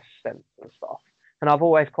same dress sense and stuff. And I've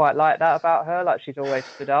always quite liked that about her. Like, she's always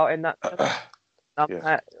stood out in that sense.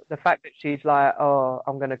 The fact that she's like, oh,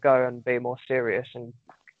 I'm going to go and be more serious and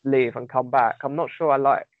leave and come back, I'm not sure I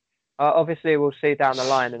like. Obviously, we'll see down the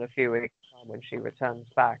line in a few weeks' time when she returns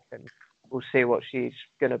back, and we'll see what she's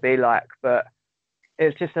going to be like. But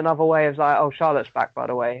it's just another way of like, oh, Charlotte's back, by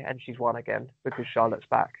the way, and she's won again because Charlotte's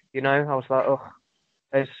back. You know, I was like, oh,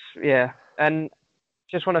 yeah. And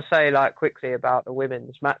just want to say like quickly about the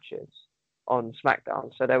women's matches on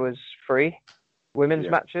SmackDown. So there was 3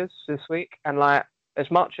 women's matches this week, and like, as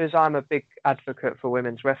much as I'm a big advocate for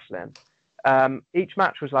women's wrestling, each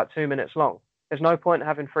match was like 2 minutes long. There's no point in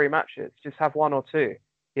having 3 matches. Just have 1 or 2,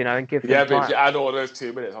 you know, and give them time. But if you add all those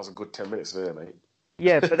 2 minutes, that's a good 10 minutes there, mate.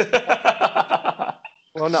 Yeah, but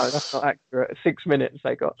well, no, that's not accurate. 6 minutes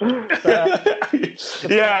they got. But, but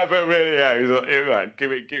really, right.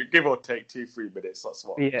 Give or take 2-3 minutes. That's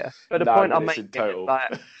what. Yeah, but the point I'm making is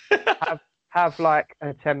like have like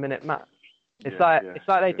a 10-minute match. It's like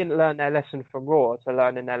they didn't learn their lesson from Raw to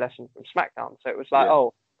learning their lesson from SmackDown. So it was like,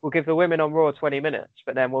 oh, we'll give the women on Raw 20 minutes,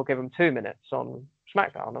 but then we'll give them 2 minutes on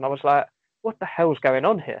SmackDown. And I was like, what the hell's going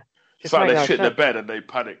on here? It's like they shit in the bed and they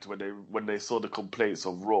panicked when they saw the complaints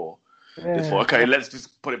of Raw. They thought, okay, let's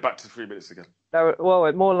just put it back to 3 minutes again.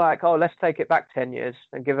 Well, more like, oh, let's take it back 10 years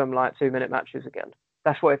and give them like 2-minute matches again.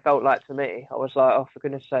 That's what it felt like to me. I was like, oh, for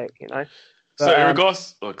goodness sake, you know. But, so in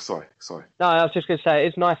regards, sorry. No, I was just gonna say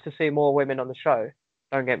it's nice to see more women on the show.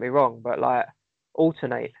 Don't get me wrong, but like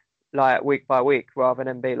alternate, like week by week, rather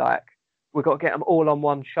than be like we've got to get them all on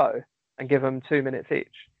one show and give them 2 minutes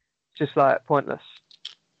each. Just like pointless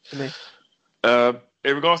to me.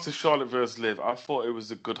 In regards to Charlotte versus Liv, I thought it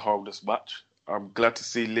was a good harmless match. I'm glad to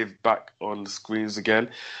see Liv back on the screens again.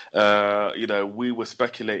 You know, we were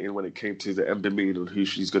speculating when it came to the Ember Moon on who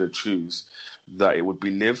she's going to choose that it would be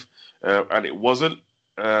Liv, and it wasn't.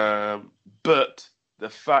 But the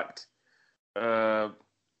fact that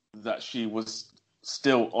she was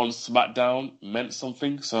still on SmackDown meant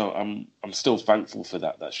something. So I'm still thankful for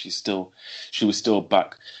that she was still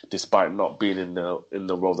back despite not being in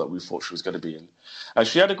the role that we thought she was going to be in. And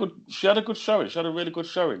she had a good showing. She had a really good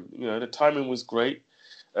showing. You know, the timing was great.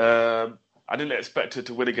 I didn't expect her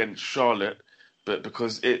to win against Charlotte, but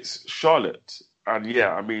because it's Charlotte, and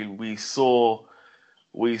yeah, I mean we saw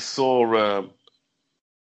Cedric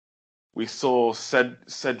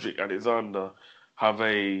Alexander have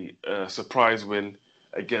a surprise win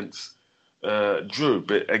against Drew,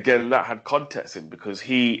 but again that had context in because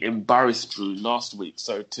he embarrassed Drew last week.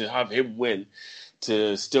 So to have him win,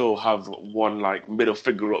 to still have one like middle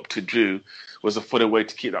finger up to Drew was a further way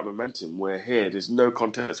to keep that momentum. Where here there's no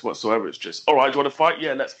contest whatsoever. It's just, all right, do you want to fight?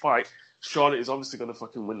 Yeah, let's fight. Charlotte is obviously going to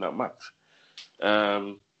fucking win that match.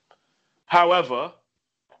 However,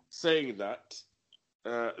 saying that,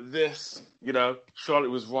 this, you know,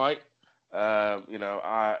 Charlotte was right. You know,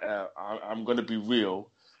 I'm going to be real.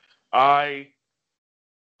 I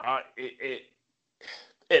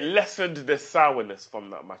it lessened the sourness from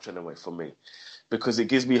that match anyway for me, because it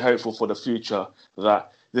gives me hopeful for the future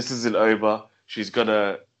that this isn't over. She's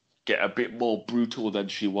gonna get a bit more brutal than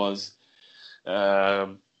she was,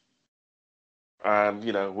 and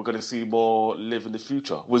we're gonna see more Liv in the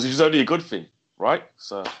future, which is only a good thing, right?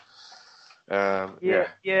 So,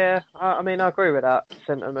 yeah. I mean, I agree with that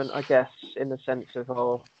sentiment. I guess in the sense of,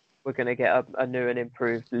 we're gonna get a new and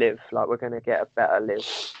improved Liv, like we're gonna get a better Liv,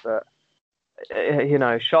 but.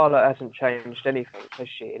 Charlotte hasn't changed anything, has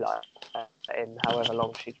she? Like, in however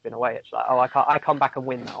long she's been away, it's like, I come back and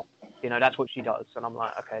win now. That's what she does, and I'm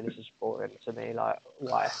like, okay, this is boring to me. Like,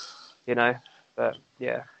 why? But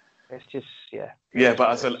yeah, it's just yeah.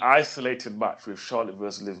 But as an isolated match with Charlotte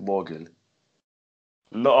versus Liv Morgan,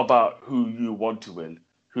 not about who you want to win,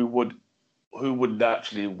 who would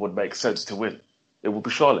naturally would make sense to win. It would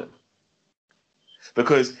be Charlotte,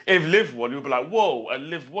 because if Liv won, you'd be like, whoa,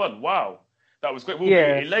 and Liv won, wow. That was great. We'll be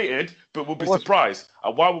elated, but we'll be surprised.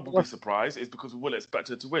 And why would we be surprised? Is because we wouldn't expect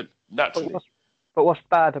her to win, naturally. But what's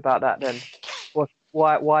bad about that then?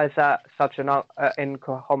 Why is that such an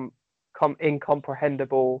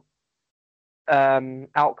incomprehensible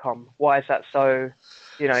outcome? Why is that so?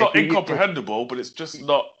 It's not incomprehensible, but it's just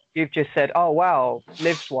not. You've just said, "Oh wow,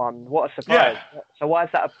 Liv's won. What a surprise!" Yeah. So why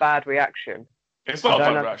is that a bad reaction? It's not a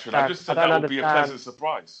bad reaction. I just said that would be a pleasant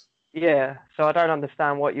surprise. Yeah, so I don't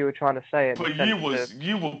understand what you were trying to say. But you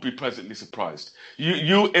will be pleasantly surprised.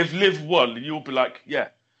 You if Liv won, you'll be like, yeah,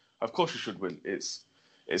 of course you should win. It's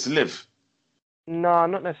Liv. No,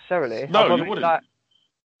 not necessarily. No, you wouldn't.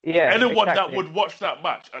 Anyone that would watch that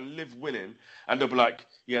match and Liv winning, and they'll be like,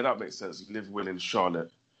 yeah, that makes sense. Liv winning Charlotte.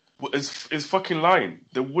 Is fucking lying.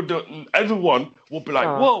 They wouldn't. Everyone would be like,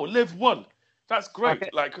 whoa, Liv won. That's great.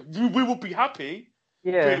 Okay. Like we would be happy.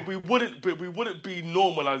 Yeah. But we wouldn't be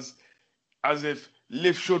normal as if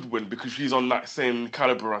Liv should win because she's on that same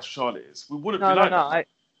caliber as Charlotte is. We wouldn't be like that.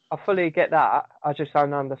 I fully get that. I just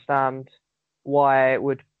don't understand why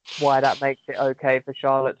that makes it okay for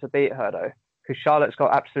Charlotte to beat her though. Because Charlotte's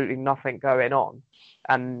got absolutely nothing going on,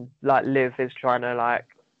 and like Liv is trying to like.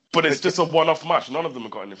 But it's just a one-off match. None of them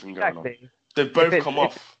have got anything going on. They've both come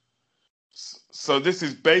off. So this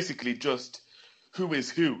is basically just who is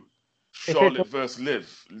who. Charlotte versus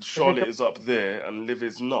Liv. Charlotte is up there and Liv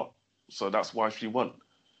is not. So that's why she won.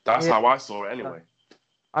 That's how I saw it anyway.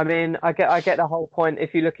 I mean, I get the whole point.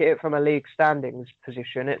 If you look at it from a league standings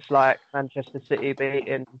position, it's like Manchester City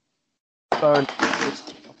beating Burnley.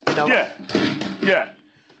 Yeah.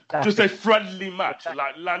 Just a friendly match.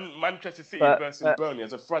 Like Manchester City versus Burnley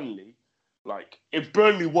as a friendly. Like, if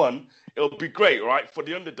Burnley won, it'll be great, right, for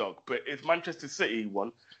the underdog. But if Manchester City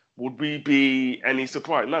won, would we be any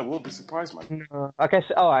surprised? No, we won't be surprised, man. I guess,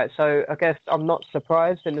 all right, so I guess I'm not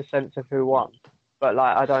surprised in the sense of who won. But,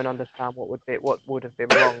 like, I don't understand what would have been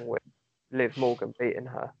wrong with Liv Morgan beating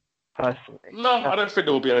her, personally. No, I don't think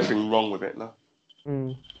there will be anything wrong with it, no.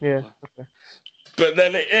 Yeah, okay. But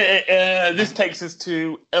then this takes us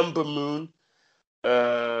to Ember Moon,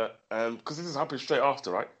 and because this is happening straight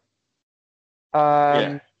after, right?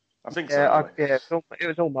 I think so. Anyway. It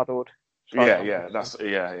was all muddled.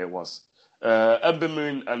 It was. Ember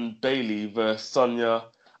Moon and Bayley versus Sonya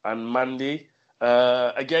and Mandy.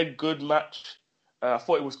 Again, good match. I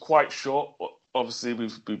thought it was quite short. Obviously,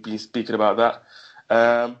 we've been speaking about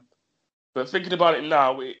that. But thinking about it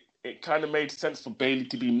now, it kind of made sense for Bayley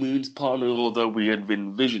to be Moon's partner, although we had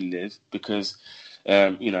envisioned it, because,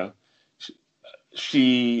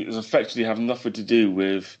 she is effectively have nothing to do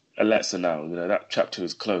with Alexa now. That chapter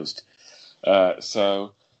is closed.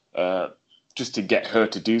 So just to get her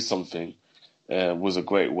to do something was a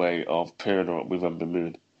great way of pairing her up with Ember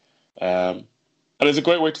Moon. And it's a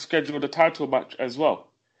great way to schedule the title match as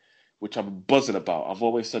well, which I'm buzzing about. I've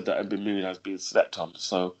always said that Ember Moon has been slept on,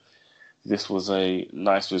 so this was a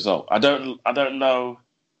nice result. I'm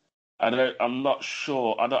not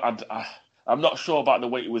sure. I'm not sure about the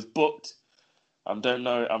way it was booked. I don't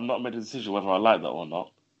know. I've not made a decision whether I like that or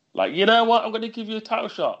not. Like, you know what? I'm going to give you a title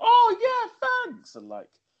shot. Oh yeah, thanks. And like,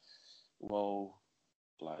 well,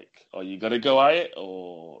 like, are you going to go at it,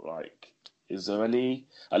 or like, is there any?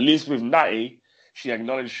 At least with Natty, she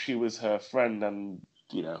acknowledged she was her friend, and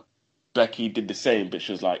Becky did the same. But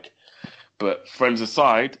she was like, but friends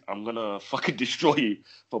aside, I'm going to fucking destroy you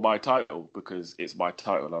for my title because it's my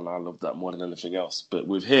title and I love that more than anything else. But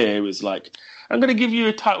with here, it's like, I'm going to give you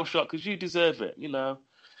a title shot because you deserve it,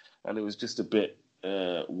 And it was just a bit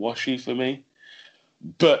washy for me.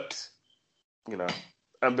 But,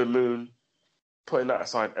 Ember Moon, putting that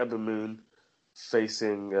aside, Ember Moon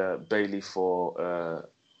facing Bayley for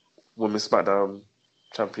Women's SmackDown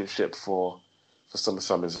Championship for for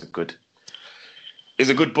SummerSlam is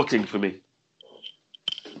a good booking for me.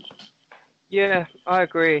 Yeah, I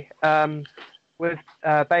agree. With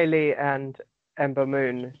Bayley and Ember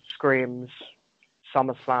Moon screams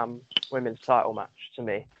SummerSlam women's title match to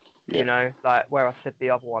me. Yeah. You know, like where I said the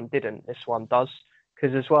other one didn't, this one does.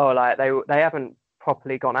 Because as well, like they haven't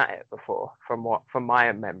properly gone at it before, from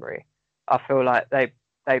my memory. I feel like they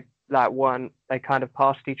kind of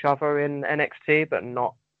passed each other in NXT, but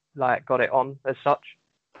not like got it on as such.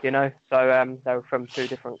 You know, so they were from two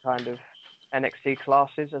different kind of NXT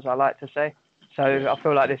classes, as I like to say. So I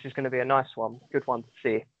feel like this is going to be a nice one, good one to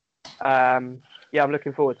see. Yeah, I'm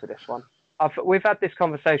looking forward to this one. We've had this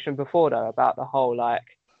conversation before though about the whole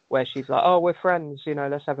like where she's like, oh, we're friends, you know,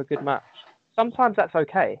 let's have a good match. Sometimes that's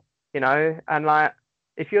okay, you know, and like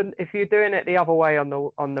if you're doing it the other way on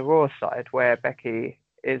the Raw side where Becky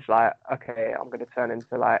is like, okay, I'm going to turn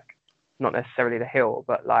into like not necessarily the heel,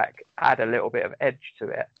 but like add a little bit of edge to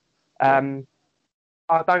it. I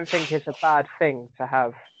don't think it's a bad thing to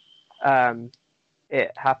have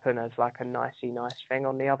it happen as like a nice thing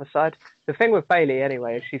on the other side. The thing with Bayley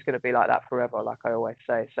anyway is she's going to be like that forever, like I always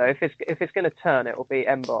say. So if it's going to turn, it will be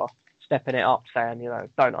Ember stepping it up, saying, you know,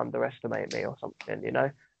 don't underestimate me or something, you know.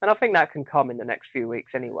 And I think that can come in the next few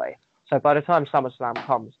weeks anyway. So by the time SummerSlam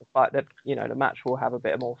comes, the fact that, you know, the match will have a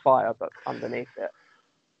bit more fire, but underneath it.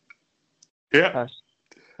 Yeah.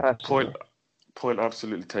 Point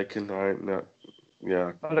absolutely taken.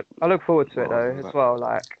 Yeah. I look forward to it though as well.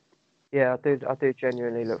 Like, yeah, I do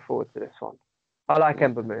genuinely look forward to this one. I like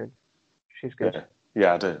Ember Moon. She's good.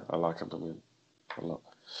 Yeah, I do. I like Ember Moon a lot.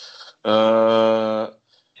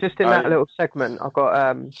 Just in that little segment, I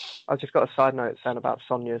just got a side note saying about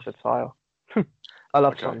Sonya's attire. I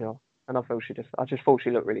love Sonya, and I just thought she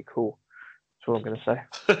looked really cool. That's all I'm going to say.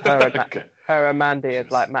 Her and Mandy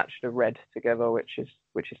had like matched the red together, which is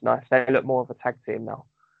nice. They look more of a tag team now.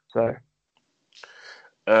 So.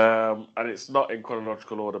 And it's not in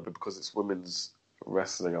chronological order, but because it's women's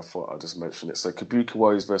wrestling, I thought I'd just mention it. So Kabuki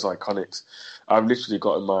Warriors versus Iconics. I've literally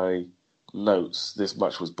got in my notes, this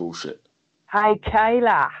match was bullshit. Hey,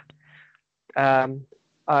 Kayla.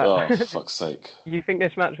 Oh, for fuck's sake. You think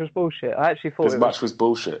this match was bullshit? I actually thought this match was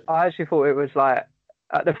bullshit. I actually thought it was like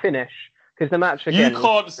at the finish, because the match again. You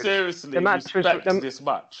can't seriously respect this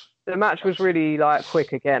match. The match was really like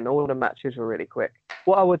quick again. All the matches were really quick.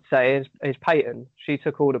 What I would say is Peyton, she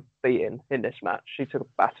took all the beating in this match. She took a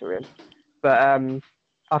battering. But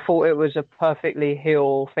I thought it was a perfectly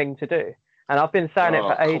heel thing to do. And I've been saying it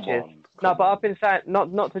for ages. I've been saying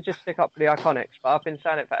not to just stick up for the Iconics, but I've been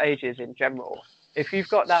saying it for ages in general. If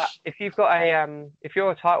you're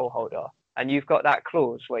a title holder and you've got that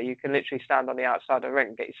clause where you can literally stand on the outside of the ring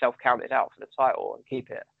and get yourself counted out for the title and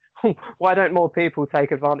keep it, why don't more people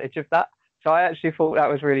take advantage of that? So I actually thought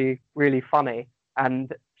that was really, really funny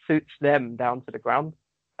and suits them down to the ground.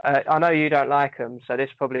 I know you don't like them, so this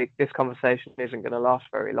conversation isn't going to last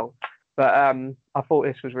very long. But I thought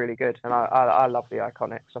this was really good, and I love the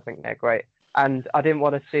Iconics. I think they're great. And I didn't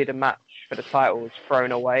want to see the match for the titles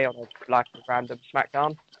thrown away on a random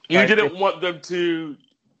SmackDown. You didn't want them to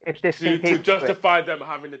justify them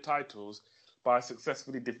having the titles by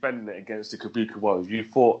successfully defending it against the Kabuki Warriors. You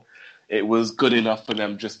thought it was good enough for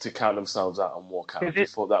them just to count themselves out and walk out. You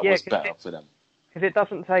thought that was better for them. Because it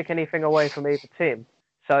doesn't take anything away from either team.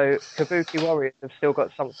 So Kabuki Warriors have still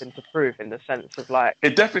got something to prove in the sense of like...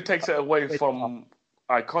 It definitely takes it away from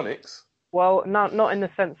Iconics. Well, not in the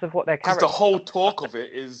sense of what their characters... Because the whole talk of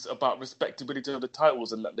it is about respectability of the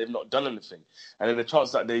titles and that they've not done anything. And in the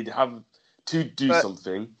chance that they have to do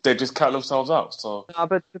something, they just count themselves out. So, no,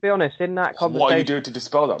 but to be honest, in that conversation... What are you doing to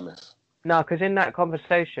dispel that myth? No, because in that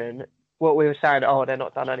conversation, what we were saying, they're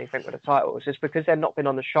not done anything with the titles, is because they've not been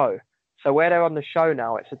on the show. So where they're on the show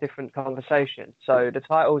now, it's a different conversation. So the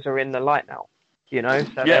titles are in the light now, you know?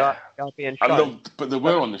 So they are being shown. But they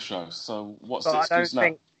were on the show, so what's the excuse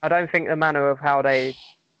now? I don't think the manner of how they,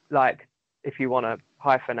 like, if you want to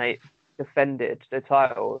hyphenate, defended the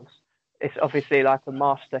titles, it's obviously like a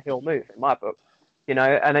master heel move in my book, you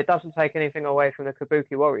know? And it doesn't take anything away from the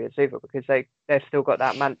Kabuki Warriors either, because they've still got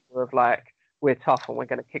that mantra of, like, we're tough and we're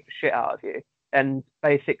going to kick the shit out of you. And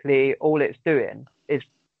basically all it's doing is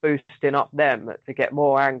boosting up them to get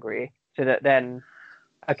more angry, so that then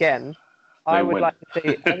again I would like to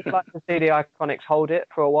see the Iconics hold it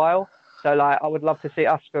for a while. So like I would love to see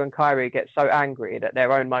Asuka and Kairi get so angry that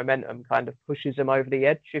their own momentum kind of pushes them over the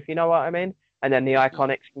edge, if you know what I mean, and then the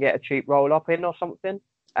Iconics can get a cheap roll up in or something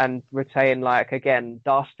and retain, like, again,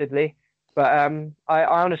 dastardly. But I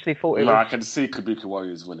honestly thought I can see Kabuki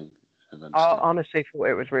Warriors winning eventually. I honestly thought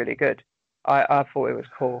it was really good. I thought it was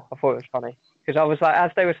cool. I thought it was funny. because I was like,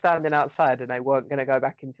 as they were standing outside and they weren't going to go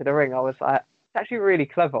back into the ring, I was like, it's actually really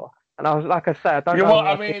clever. And I was like, I said, I don't You know know. what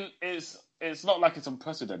I mean? It's not like it's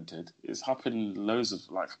unprecedented. It's happened loads of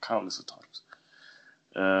countless of times.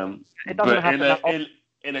 It doesn't But happen that often.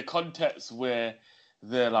 in a context where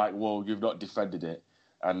they're like, well, you've not defended it,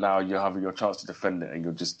 and now you're having your chance to defend it, and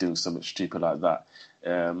you're just doing something stupid like that.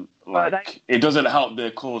 It doesn't help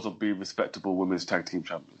their cause of being respectable women's tag team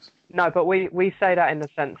champions. No, but we say that in the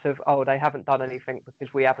sense of, oh, they haven't done anything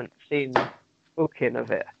because we haven't seen booking of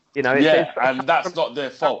it. You know, and that's not their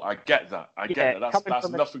fault. I get that. That's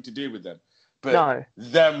nothing to do with them. But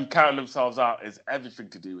them counting themselves out is everything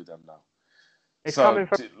to do with them now. This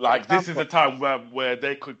is a time where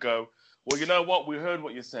they could go, well, you know what? We heard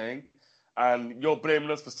what you're saying, and you're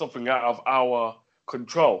blaming us for something out of our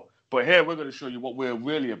control. But here, we're going to show you what we're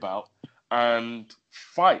really about and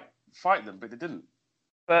fight them. But they didn't.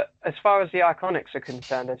 But as far as the Iconics are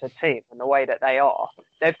concerned as a team and the way that they are,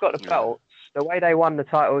 they've got the belts. The way they won the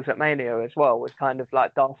titles at Mania as well was kind of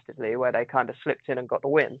like dastardly, where they kind of slipped in and got the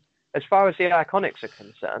win. As far as the Iconics are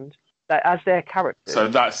concerned, that as their characters... So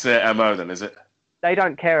that's their MO then, is it? They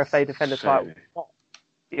don't care if they defend the title or not.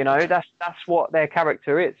 You know, that's what their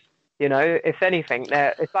character is. You know, if anything,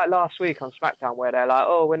 it's like last week on SmackDown where they're like,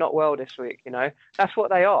 oh, we're not well this week, you know. That's what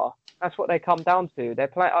they are. That's what they come down to.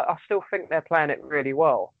 I still think they're playing it really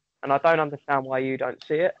well. And I don't understand why you don't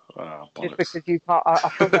see it. Just because you can't... I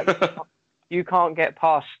feel like you can't get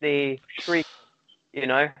past the shriek, you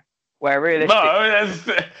know, where realistically...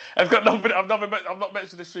 No, it's got nothing... I've not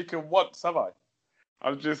mentioned the shrieking once, have I?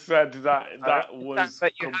 I've just said that was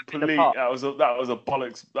complete. That was a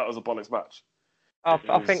bollocks match. I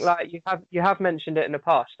think like you have mentioned it in the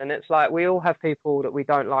past, and it's like we all have people that we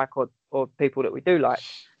don't like or people that we do like.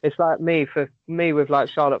 It's like me with like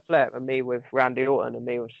Charlotte Flair, and me with Randy Orton, and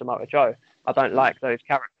me with Samoa Joe. I don't like those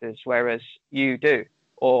characters, whereas you do,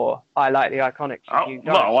 or I like the Iconics. You don't.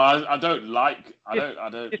 No, I don't like. I don't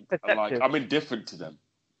like. I'm indifferent to them.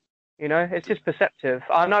 You know, it's just perceptive.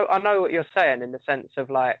 I know what you're saying in the sense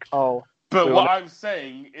of like, oh. But what I'm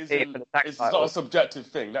saying it's not a subjective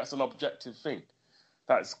thing. That's an objective thing.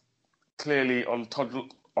 That's clearly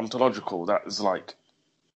ontological. That is like,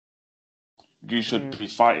 you should be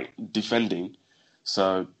defending.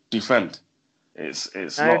 So defend.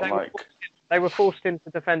 It's not like they were forced into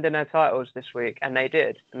defending their titles this week, and they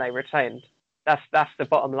did, and they retained. That's the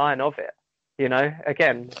bottom line of it. You know,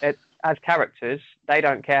 again, as characters, they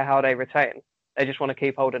don't care how they retain. They just want to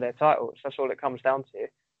keep hold of their titles. That's all it comes down to.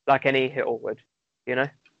 Like any heel would, you know?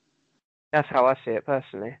 That's how I see it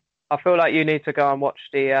personally. I feel like you need to go and watch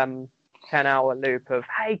the 10-hour loop of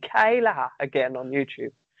Hey Kayla again on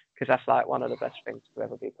YouTube, because that's like one of the best things to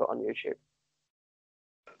ever be put on YouTube.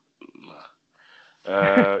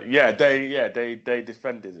 They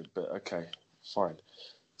defended it, but okay, fine.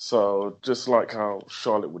 So just like how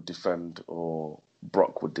Charlotte would defend or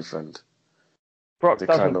Brock would defend. Brock They're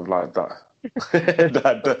doesn't. kind of like that.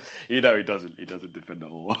 He doesn't. He doesn't defend at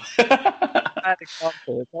all. Bad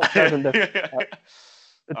example. Brock doesn't defend.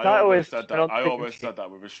 The title is. I almost said that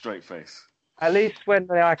with a straight face. At least when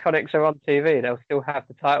the Iconics are on TV, they'll still have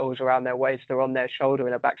the titles around their waist or on their shoulder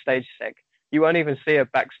in a backstage seg. You won't even see a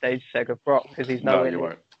backstage seg of Brock because he's nowhere. No, you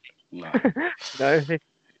won't. No. No,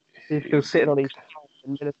 he's still sitting on his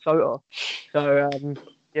in Minnesota. So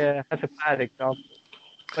that's a bad example.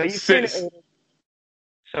 But you've seen it.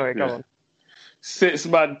 Sorry, go on.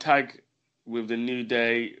 6-man tag with the New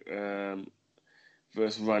Day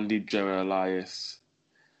versus Randy, Joe, and Elias.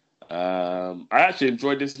 I actually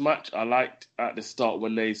enjoyed this match. I liked at the start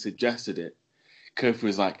when they suggested it. Kofi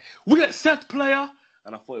was like, "We let Seth player,"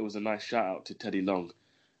 and I thought it was a nice shout out to Teddy Long.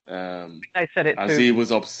 They said it as too. He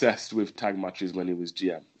was obsessed with tag matches when he was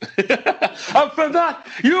GM. And for that,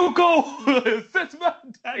 you go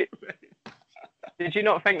 6-man tag. Did you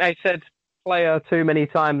not think they said player too many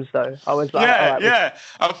times though? I was like, yeah.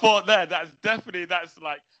 I thought I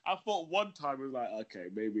thought one time it was like, okay,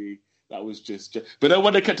 maybe that was just. But then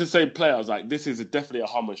when they kept to saying player, I was like, this is definitely a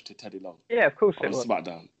homage to Teddy Long. Yeah, of course it was.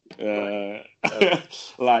 SmackDown.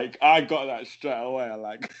 Like I got that straight away. I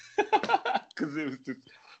like because it was just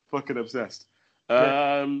fucking obsessed.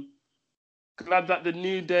 Glad that the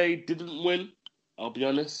New Day didn't win. I'll be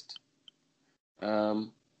honest,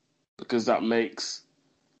 because that makes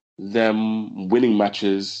them winning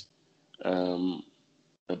matches a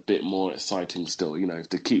bit more exciting still. You know, if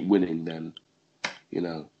they keep winning, then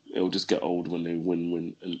it'll just get old when they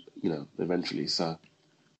win, and eventually. So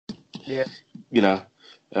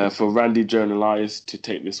for Randy, Joe, and Elias to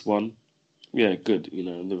take this one, good.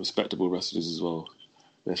 The respectable wrestlers as well.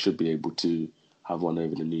 They should be able to have one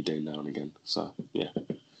over the New Day now and again. So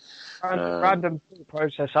Random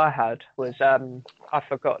process I had was I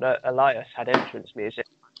forgot that Elias had entrance music.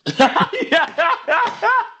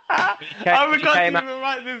 I forgot to even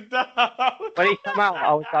write this down. When he came out,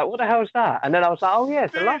 I was like, "What the hell's that?" And then I was like, "Oh yeah,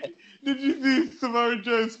 it's Elias." Did you see Samoa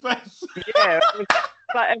Joe's face? Yeah, it was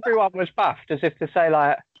like everyone was baffed, as if to say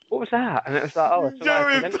like, "What was that?" And it was like, "Oh, it's Joe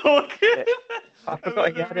Elias." is talking. I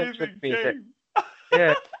forgot he had entrance music.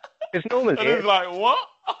 Yeah, because normally and it's like what?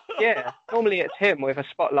 Yeah, normally it's him with a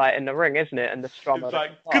spotlight in the ring, isn't it? And the strummer. It's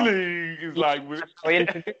like gling. It's like that's how he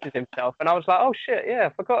introduces himself, and I was like, "Oh shit, yeah, I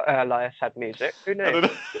forgot Elias had music. Who knew?"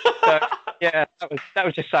 So yeah, that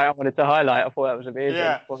was just something I wanted to highlight. I thought that was amazing.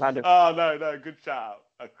 Yeah. Oh no, good shout out.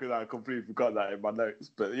 Because I completely forgot that in my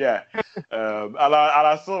notes. But yeah, and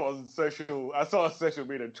I saw it on social. I saw it on social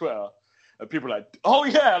media and Twitter, and people were like, "Oh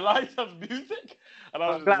yeah, Elias has music." And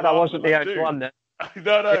I'm glad I wasn't the only one then.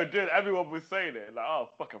 No, dude, everyone was saying it. Like, oh,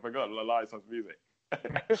 fuck, I forgot Elias has music.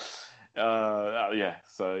 Yeah,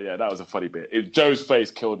 so yeah, that was a funny bit. Joe's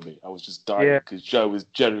face killed me. I was just dying because Joe was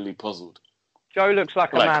genuinely puzzled. Joe looks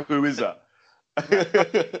like a man. Who is that?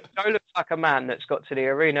 Joe looks like a man that's got to the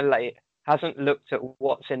arena late, hasn't looked at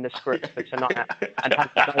what's in the script for tonight, and has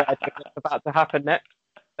no idea what's about to happen next.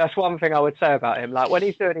 That's one thing I would say about him. Like, when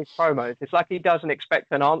he's doing his promos, it's like he doesn't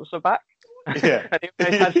expect an answer back. Yeah.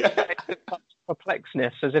 And he has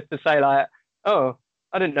perplexedness, as if to say, like, "Oh,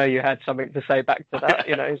 I didn't know you had something to say back to that."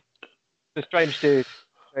 You know, he's a strange dude.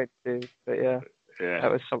 But yeah,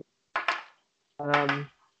 that was something.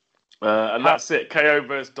 And that's it. KO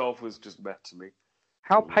versus Dolph was just met to me.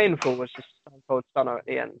 How painful was the Stone Cold Stunner at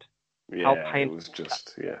the end? Yeah, how painful it was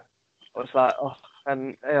just, yeah. I was like, oh,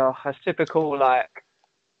 and it's typical, like,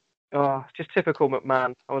 just typical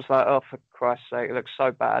McMahon. I was like, oh, for Christ's sake, it looks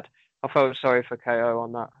so bad. I felt sorry for KO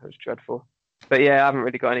on that. It was dreadful. But yeah, I haven't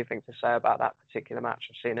really got anything to say about that particular match.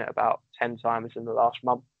 I've seen it about 10 times in the last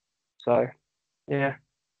month. So, yeah.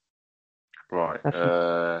 Right.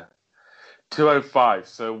 205.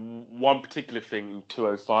 So one particular thing in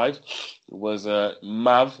 205 was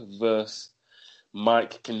Mav versus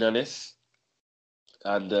Mike Kanellis.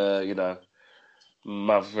 And,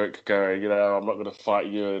 Maverick going, I'm not going to fight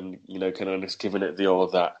you. And, Kanellis giving it the all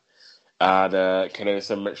of that. And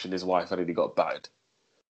Kanellis mentioned his wife and he got battered.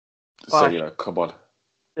 So, come on.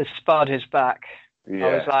 The Spud is back. Yeah.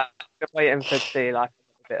 I was like, waiting to see like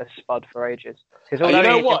a bit of Spud for ages. You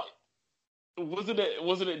know what? Wasn't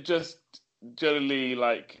it just generally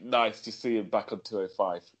like nice to see him back on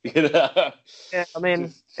 205? Yeah, I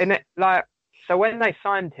mean, so when they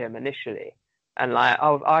signed him initially, and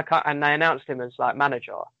and they announced him as like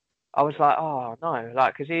manager, I was like, oh no,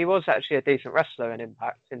 like because he was actually a decent wrestler in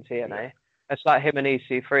Impact in TNA. Yeah. It's like him and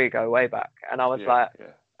EC3 go way back, and I was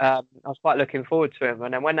I was quite looking forward to him.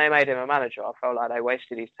 And then when they made him a manager, I felt like they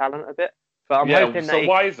wasted his talent a bit. But I'm hoping so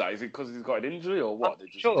why is that? Is it because he's got an injury or what?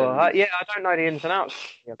 Sure. I don't know the ins and outs, to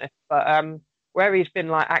be honest. But where he's been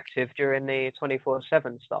like active during the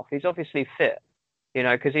 24/7 stuff, he's obviously fit.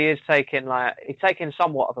 Because he is taking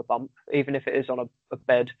somewhat of a bump, even if it is on a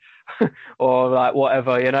bed or like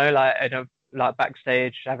whatever. Like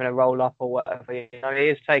backstage having a roll up or whatever. He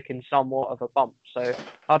is taking somewhat of a bump. So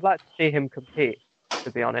I'd like to see him compete. To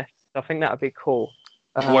be honest, I think that would be cool.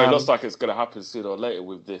 Well, it looks like it's going to happen sooner or later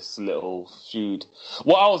with this little feud.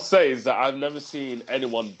 What I would say is that I've never seen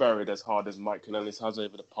anyone buried as hard as Mike Kanellis has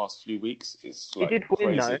over the past few weeks. It's like he did crazy.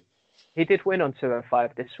 Win, though. He did win on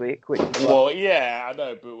 205 this week. Yeah, I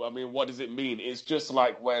know, but I mean, what does it mean? It's just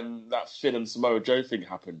like when that Finn and Samoa Joe thing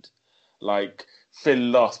happened. Like,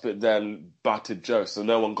 Finn lost, but then battered Joe, so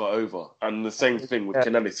no one got over. And the same thing with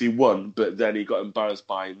Kanellis. He won, but then he got embarrassed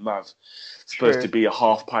by Mav. Supposed to be a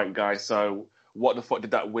half-pint guy, so what the fuck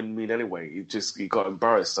did that win mean anyway? He got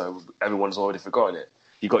embarrassed, so everyone's already forgotten it.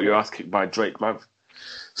 You got your ass kicked by Drake Mav.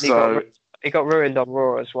 So he got ruined on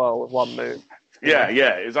Raw as well with one move. Yeah,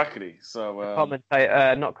 exactly. So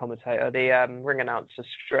the ring announcer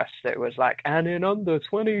stressed it was like, and in under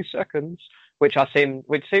 20 seconds, which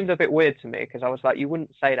seemed a bit weird to me because I was like, you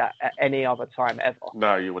wouldn't say that at any other time ever.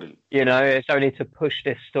 No, you wouldn't. It's only to push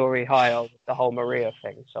this story higher with the whole Maria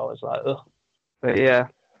thing. So I was like, ugh. But yeah,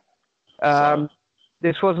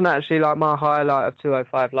 this wasn't actually like my highlight of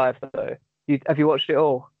 205 Live though. Have you watched it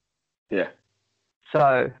all? Yeah.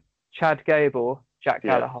 So Chad Gable, Jack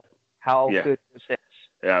Gallagher. How good was this?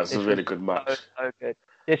 Yeah, it's a really good match. So good.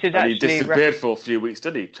 This is actually. He disappeared for a few weeks,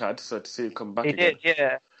 didn't he, Chad? So to see him come back again. He did,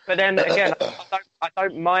 yeah. But then again, I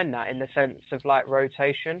don't mind that in the sense of like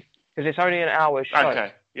rotation because it's only an hour show.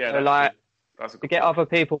 Okay, yeah. So that's to get other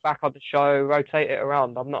people back on the show, rotate it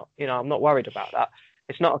around. I'm not worried about that.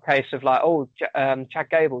 It's not a case of like, Chad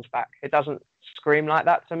Gable's back. It doesn't scream like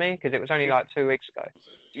that to me because it was only like 2 weeks ago.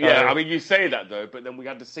 Yeah, I mean, you say that though, but then we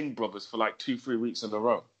had the Singh brothers for like 2-3 weeks in a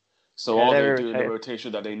row. So Yeah, are they're they doing the irritating.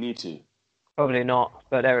 rotation that they need to? Probably not,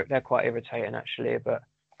 but they're quite irritating actually. But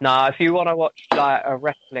nah, if you want to watch like a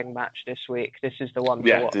wrestling match this week, this is the one to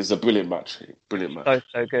Yeah, watch. this is a brilliant match. Brilliant match.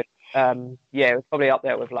 So good. Yeah, it was probably up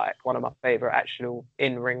there with like one of my favorite actual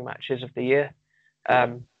in-ring matches of the year.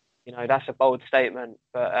 You know, that's a bold statement,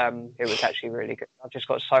 but it was actually really good. I've just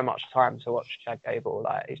got so much time to watch Chad Gable,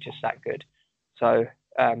 like he's just that good. So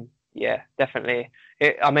yeah, definitely.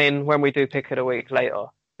 I mean, when we do pick of the week later,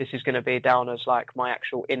 this is going to be down as like my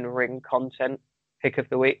actual in-ring content pick of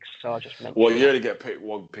the week. So I'll just mention. Well, you only get picked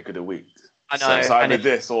one pick of the week. I know. So it's either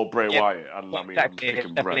this or Bray Wyatt. And I mean, exactly. I'm picking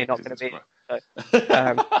It's definitely Bray. not going to be.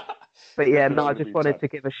 So, but yeah, no, I just wanted to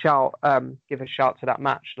give a shout to that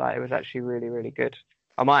match. Like, it was actually really, really good.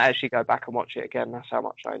 I might actually go back and watch it again. That's how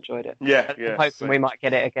much I enjoyed it. Yeah. I'm hoping we might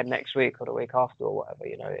get it again next week or the week after or whatever.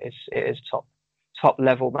 You know, it is top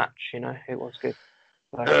level match. You know, it was good.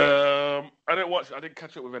 So, I didn't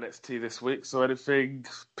catch up with NXT this week. So anything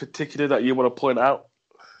particular that you want to point out?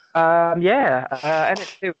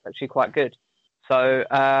 NXT was actually quite good. So,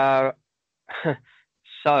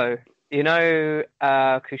 you know,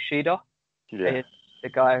 Kushida, the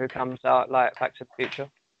guy who comes out like Back to the Future.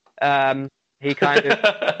 He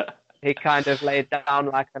kind of laid down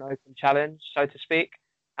like an open challenge, so to speak.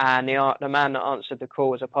 And the man that answered the call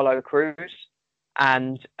was Apollo Crews,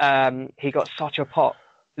 and he got such a pop,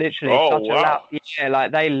 literally a loud. Yeah,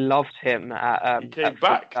 like they loved him at. He came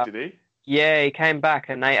back, did he? Yeah, he came back,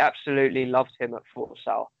 and they absolutely loved him at Full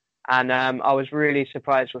Sail. And I was really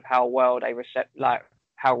surprised with how well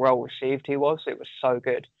how well received he was. It was so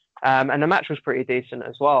good. And the match was pretty decent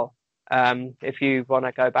as well. If you want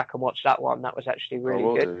to go back and watch that one, that was actually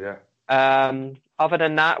really good. Other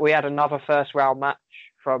than that, we had another first round match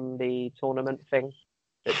from the tournament thing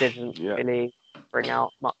that didn't really bring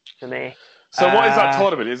out much to me. So what is that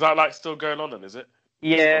tournament? Is that like still going on then, is it?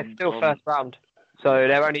 Yeah, still first round. So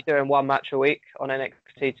they're only doing one match a week on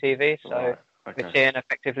NXT TV. So we're seeing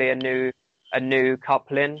effectively a new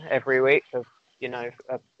coupling every week of, you know,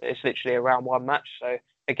 it's literally around one match. So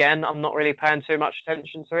again, I'm not really paying too much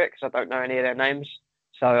attention to it because I don't know any of their names.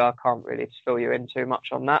 So I can't really fill you in too much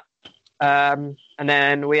on that. And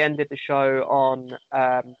then we ended the show on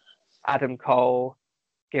Adam Cole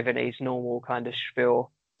giving his normal kind of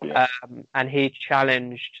spiel. And he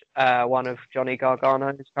challenged one of Johnny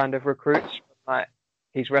Gargano's kind of recruits, like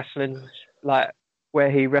he's wrestling, like where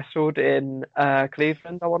he wrestled in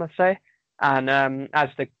Cleveland, I want to say. And as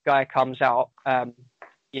the guy comes out, Adam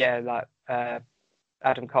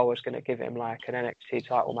Cole was going to give him like an NXT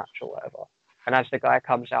title match or whatever. And as the guy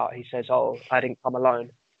comes out, he says, "Oh, I didn't come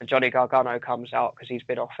alone." And Johnny Gargano comes out because he's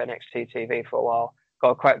been off NXT TV for a while.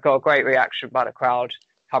 Got a great reaction by the crowd.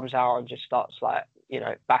 Comes out and just starts like, you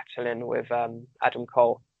know, battling with Adam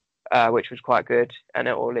Cole, which was quite good, and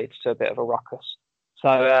it all leads to a bit of a ruckus.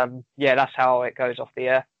 So that's how it goes off the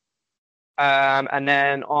air. And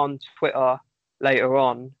then on Twitter later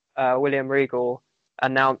on, William Regal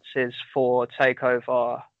announces for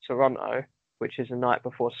Takeover Toronto, which is the night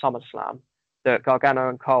before SummerSlam, that Gargano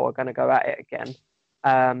and Cole are going to go at it again.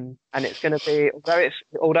 And it's going to be,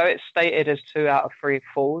 although it's stated as 2 out of 3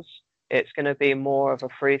 falls, it's going to be more of a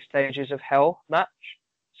 3 stages of hell match.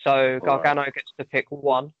 So Gargano gets to pick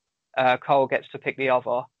one, Cole gets to pick the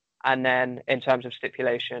other, and then in terms of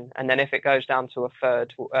stipulation, and then if it goes down to a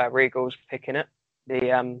third, Regal's picking it,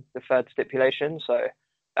 the third stipulation. So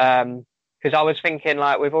because I was thinking,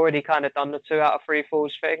 like, we've already kind of done the 2 out of 3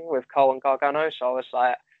 falls thing with Cole and Gargano, so I was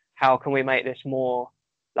like, how can we make this more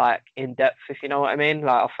like in depth, if you know what I mean?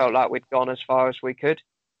 Like, I felt like we'd gone as far as we could,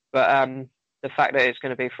 but the fact that it's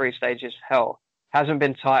going to be 3 stages of hell hasn't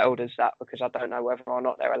been titled as that because I don't know whether or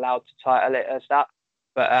not they're allowed to title it as that.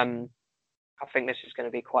 But I think this is going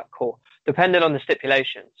to be quite cool, depending on the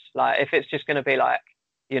stipulations. Like, if it's just going to be like,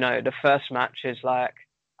 you know, the first match is like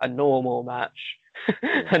a normal match,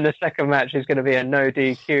 and the second match is going to be a no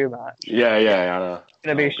DQ match. Yeah, I know. It's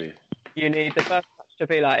going to be. You need the first match to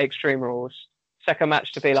be like Extreme Rules, second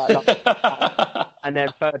match to be like, and then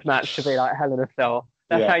third match to be like Hell in a Cell.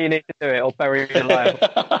 That's how you need to do it, or Buried Alive.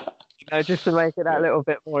 You know, just to make it that little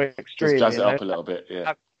bit more extreme. Just jazz it up a little bit, yeah.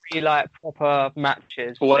 Have 3 like proper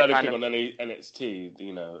matches. Well, anything on any NXT,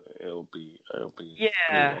 you know, it'll be.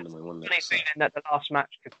 Yeah. Funny feeling that the last match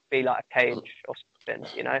could be like a cage or something,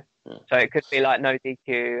 you know. Yeah. So it could be like no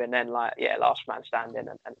DQ, and then like last man standing,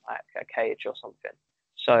 and like a cage or something.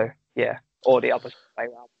 So yeah, or the other way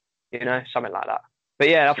around, you know, something like that. But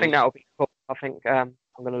yeah, I think that will be cool. I think I'm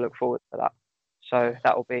going to look forward to that. So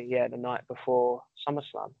that will be the night before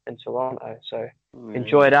SummerSlam in Toronto. So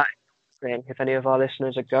enjoy that. And if any of our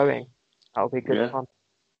listeners are going, that'll be good fun.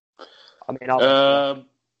 I mean,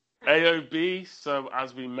 AOB. So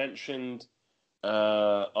as we mentioned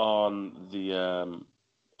on the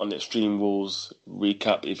Extreme Rules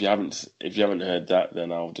recap, if you haven't heard that,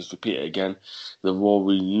 then I'll just repeat it again. The Raw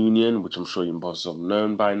reunion, which I'm sure you must have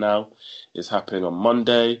known by now, is happening on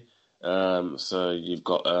Monday. So you've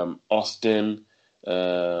got Austin,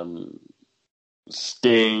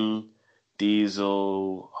 Sting,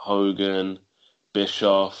 Diesel, Hogan,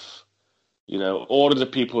 Bischoff, all of the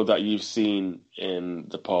people that you've seen in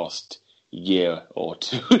the past year or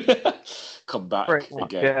two come back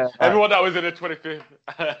again. Yeah, everyone that was in the 25th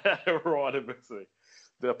Raw anniversary,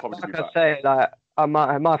 they'll probably be back. Say,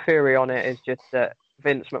 my theory on it is just that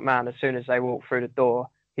Vince McMahon, as soon as they walk through the door,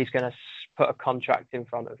 he's going to put a contract in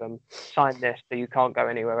front of them, sign this, so you can't go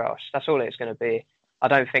anywhere else. That's all it's going to be. I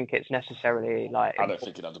don't think it's necessarily like... I don't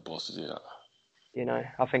think he'd have the balls to do that.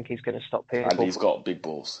 I think he's going to stop people. And he's got big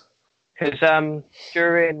balls. Because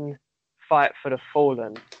during Fight for the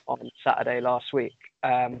Fallen on Saturday last week,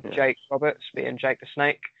 Jake Roberts, being Jake the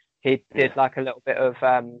Snake, he did like a little bit of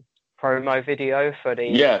promo video for the...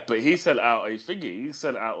 Yeah, but he sent out a thingy. He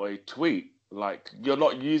sent out a tweet. Like, you're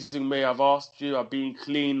not using me. I've asked you. I've been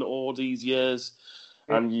clean all these years.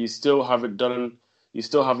 And you still haven't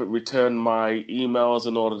returned my emails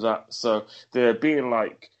and all of that. So there have been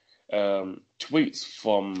like tweets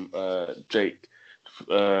from Jake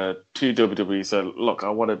to WWE saying, "Look, I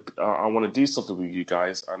want to do something with you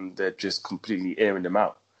guys," and they're just completely airing them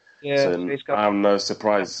out. Yeah, so I'm no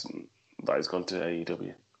surprise that he's gone to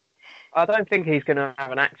AEW. I don't think he's going to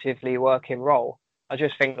have an actively working role. I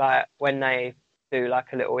just think like when they do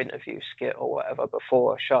like a little interview skit or whatever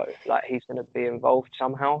before a show, like he's going to be involved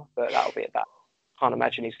somehow, but that'll be about. Can't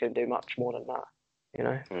imagine he's going to do much more than that,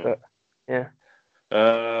 But yeah.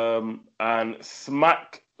 And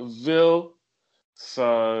Smackville.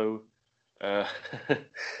 So,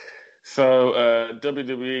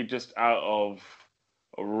 WWE just out of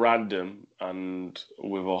random and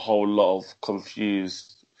with a whole lot of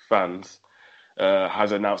confused fans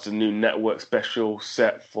has announced a new network special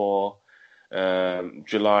set for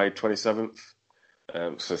July 27th.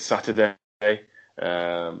 So Saturday.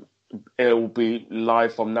 It will be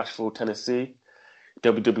live from Nashville, Tennessee.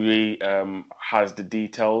 WWE has the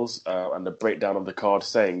details and the breakdown of the card,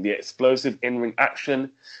 saying the explosive in-ring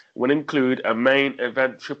action will include a main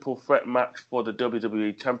event triple threat match for the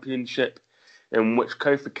WWE Championship, in which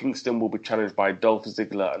Kofi Kingston will be challenged by Dolph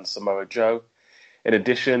Ziggler and Samoa Joe. In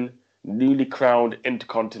addition, newly crowned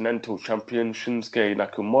Intercontinental Champion Shinsuke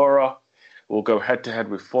Nakamura will go head-to-head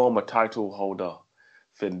with former title holder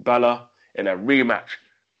Finn Balor in a rematch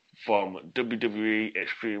from WWE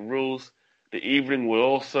Extreme Rules. The evening will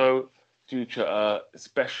also feature a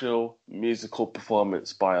special musical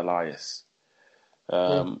performance by Elias.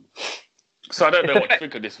 So I don't know what to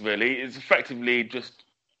think of this, really. It's effectively just...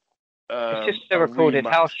 it's just a recorded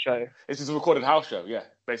house show. It's just a recorded house show, yeah.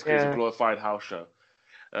 Basically, it's a glorified house show.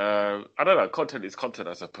 I don't know. Content is content,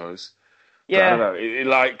 I suppose. Yeah. But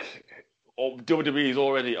I don't know. WWE is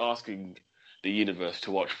already asking the universe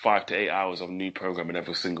to watch 5 to 8 hours of new programming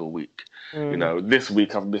every single week. This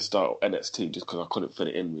week I've missed out NXT just because I couldn't fit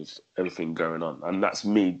it in with everything going on, and that's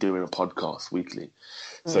me doing a podcast weekly.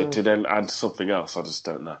 So to then add something else, I just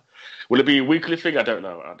don't know. Will it be a weekly thing? I don't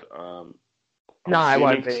know. No, it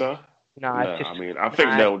won't be. So. No, it's just, I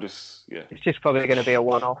think they'll just It's just probably going to be a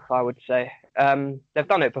one-off, I would say. They've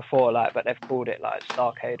done it before, but they've called it like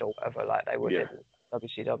Starcade or whatever, like they would in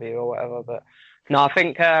WCW or whatever. But no, I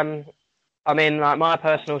think. Like my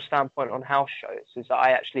personal standpoint on house shows is that I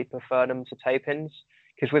actually prefer them to tape-ins,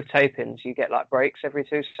 because with tape-ins you get like breaks every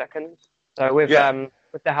 2 seconds. So with the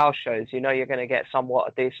house shows, you're going to get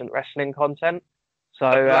somewhat a decent wrestling content. So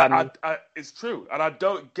it's true, and I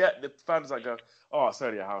don't get the fans that go, "Oh, it's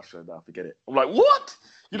only a house show now, forget it." I'm like, what?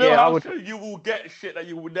 You will get shit that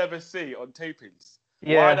you will never see on tapings.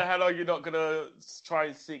 Yeah. Why the hell are you not going to try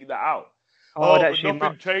and seek that out? But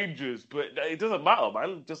nothing changes, but it doesn't matter,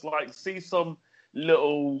 man. Just like see some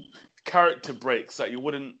little character breaks that they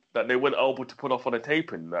weren't able to put off on a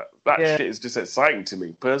taping. That shit is just exciting to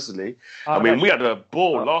me personally. We had a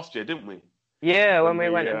ball last year, didn't we? Yeah, when we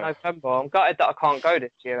went in November. I'm gutted that I can't go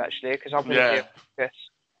this year actually, because I'm going to be in Vegas.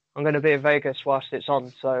 I'm going to be in Vegas whilst it's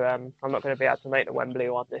on, so I'm not going to be able to make the Wembley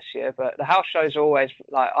one this year. But the house shows are always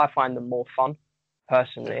I find them more fun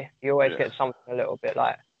personally. You always get something a little bit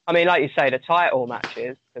like you say, the title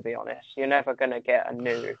matches, to be honest, you're never going to get a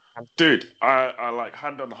new... Dude, I like,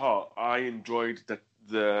 hand on heart, I enjoyed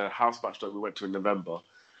the house match that we went to in November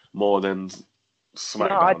more than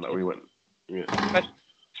SmackDown that we went. Yeah.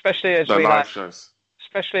 Especially as The we live shows.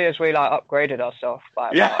 especially as we upgraded ourselves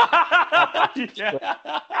by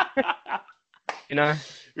you know,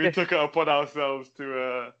 we took it upon ourselves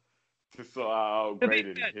to sort out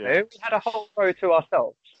upgrading. We had a whole row to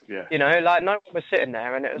ourselves. Yeah. You know, like no one was sitting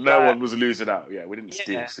there, and it was no one was losing out. Yeah, we didn't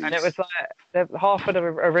steal seats. And it was like half of the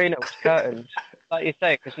arena was curtains, like you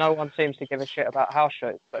say, because no one seems to give a shit about house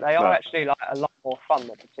shows, but they are actually like a lot more fun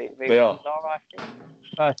than the TV they ones are, I think,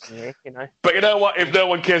 personally, you know. But you know what? If no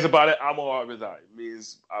one cares about it, I'm alright with that. It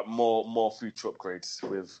means more future upgrades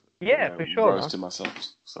with for sure, roasting myself.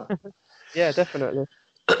 So. Yeah, definitely.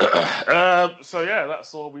 So yeah,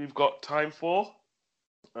 that's all we've got time for.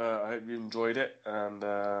 I hope you enjoyed it. And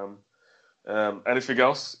anything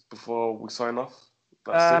else before we sign off?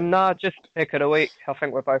 No, just pick of the week. I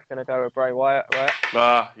think we're both going to go with Bray Wyatt, right?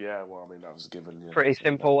 Yeah. Well, I mean, that was given. Yeah, pretty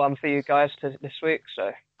simple one for you guys this week.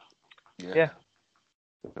 So yeah.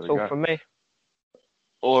 That's all from me.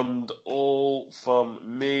 And all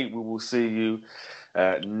from me. We will see you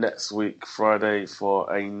next week, Friday,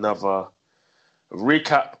 for another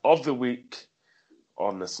recap of the week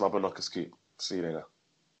on the Snubber Knocker Scoop. See you later.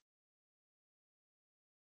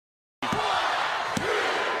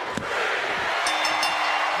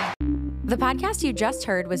 The podcast you just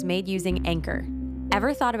heard was made using Anchor.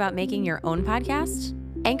 Ever thought about making your own podcast?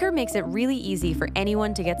 Anchor makes it really easy for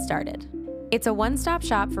anyone to get started. It's a one-stop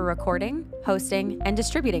shop for recording, hosting, and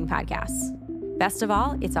distributing podcasts. Best of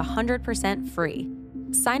all, it's 100% free.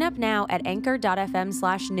 Sign up now at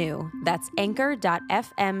anchor.fm/new. That's anchor.fm/new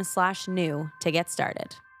to get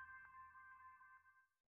started.